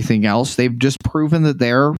everything else, they've just proven that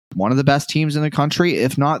they're one of the best teams in the country,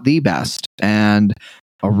 if not the best. And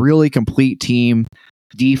a really complete team.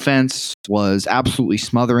 Defense was absolutely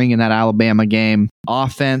smothering in that Alabama game.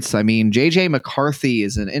 Offense, J.J. McCarthy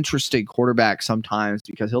is an interesting quarterback sometimes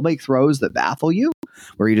because he'll make throws that baffle you,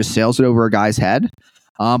 where he just sails it over a guy's head.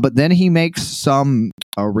 But then he makes some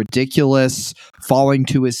ridiculous falling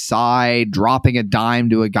to his side, dropping a dime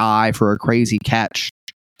to a guy for a crazy catch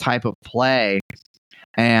type of play.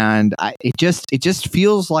 And it just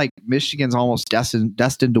feels like Michigan's almost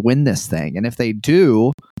destined to win this thing. And if they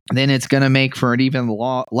do, then it's going to make for an even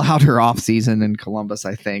louder offseason in Columbus,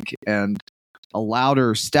 I think, and a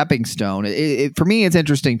louder stepping stone. For me, it's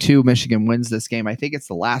interesting, too. Michigan wins this game. I think it's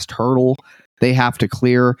the last hurdle they have to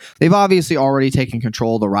clear. They've obviously already taken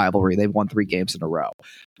control of the rivalry. They've won 3 games in a row.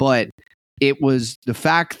 But it was the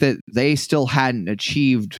fact that they still hadn't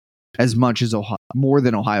achieved as much as more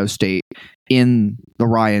than Ohio State in the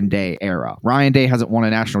Ryan Day era. Ryan Day hasn't won a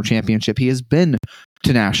national championship. He has been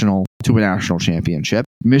to a national championship.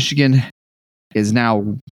 Michigan is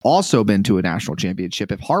now also been to a national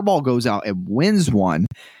championship. If Harbaugh goes out and wins one,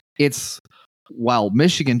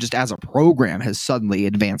 Michigan just as a program has suddenly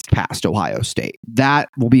advanced past Ohio State. That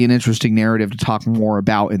will be an interesting narrative to talk more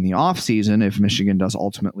about in the offseason if Michigan does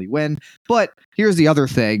ultimately win. But here's the other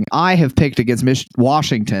thing. I have picked against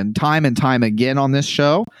Washington time and time again on this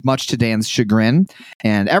show, much to Dan's chagrin.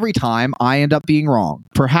 And every time I end up being wrong.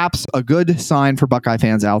 Perhaps a good sign for Buckeye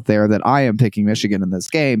fans out there that I am picking Michigan in this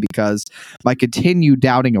game because my continued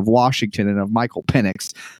doubting of Washington and of Michael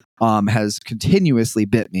Penix has continuously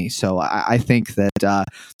bit me. So I think that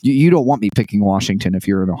you don't want me picking Washington if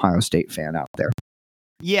you're an Ohio State fan out there.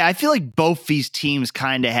 Yeah, I feel like both these teams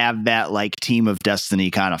kind of have that like team of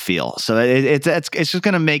destiny kind of feel. So it's just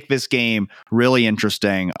going to make this game really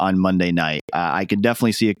interesting on Monday night. I can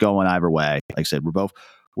definitely see it going either way. Like I said,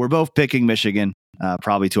 we're both picking Michigan,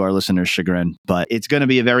 probably to our listeners' chagrin, but it's going to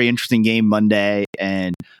be a very interesting game Monday,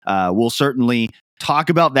 and we'll certainly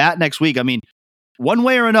talk about that next week. One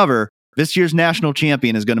way or another, this year's national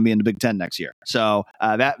champion is going to be in the Big Ten next year. So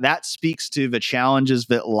that speaks to the challenges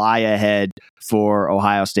that lie ahead for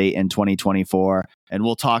Ohio State in 2024. And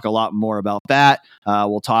we'll talk a lot more about that.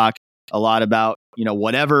 We'll talk a lot about,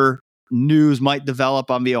 whatever news might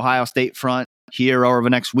develop on the Ohio State front here over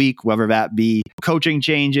the next week, whether that be coaching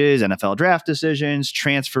changes, NFL draft decisions,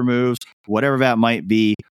 transfer moves, whatever that might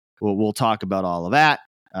be. We'll talk about all of that.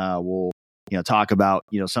 We'll talk about,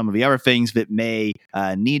 some of the other things that may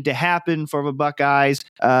need to happen for the Buckeyes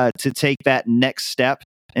to take that next step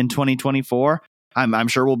in 2024. I'm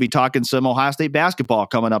sure we'll be talking some Ohio State basketball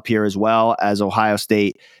coming up here as well, as Ohio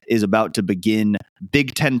State is about to begin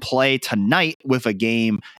Big Ten play tonight with a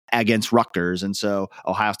game against Rutgers. And so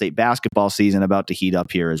Ohio State basketball season about to heat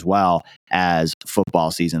up here as well as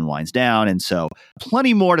football season winds down. And so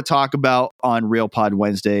plenty more to talk about on Real Pod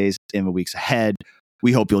Wednesdays in the weeks ahead.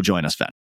 We hope you'll join us then.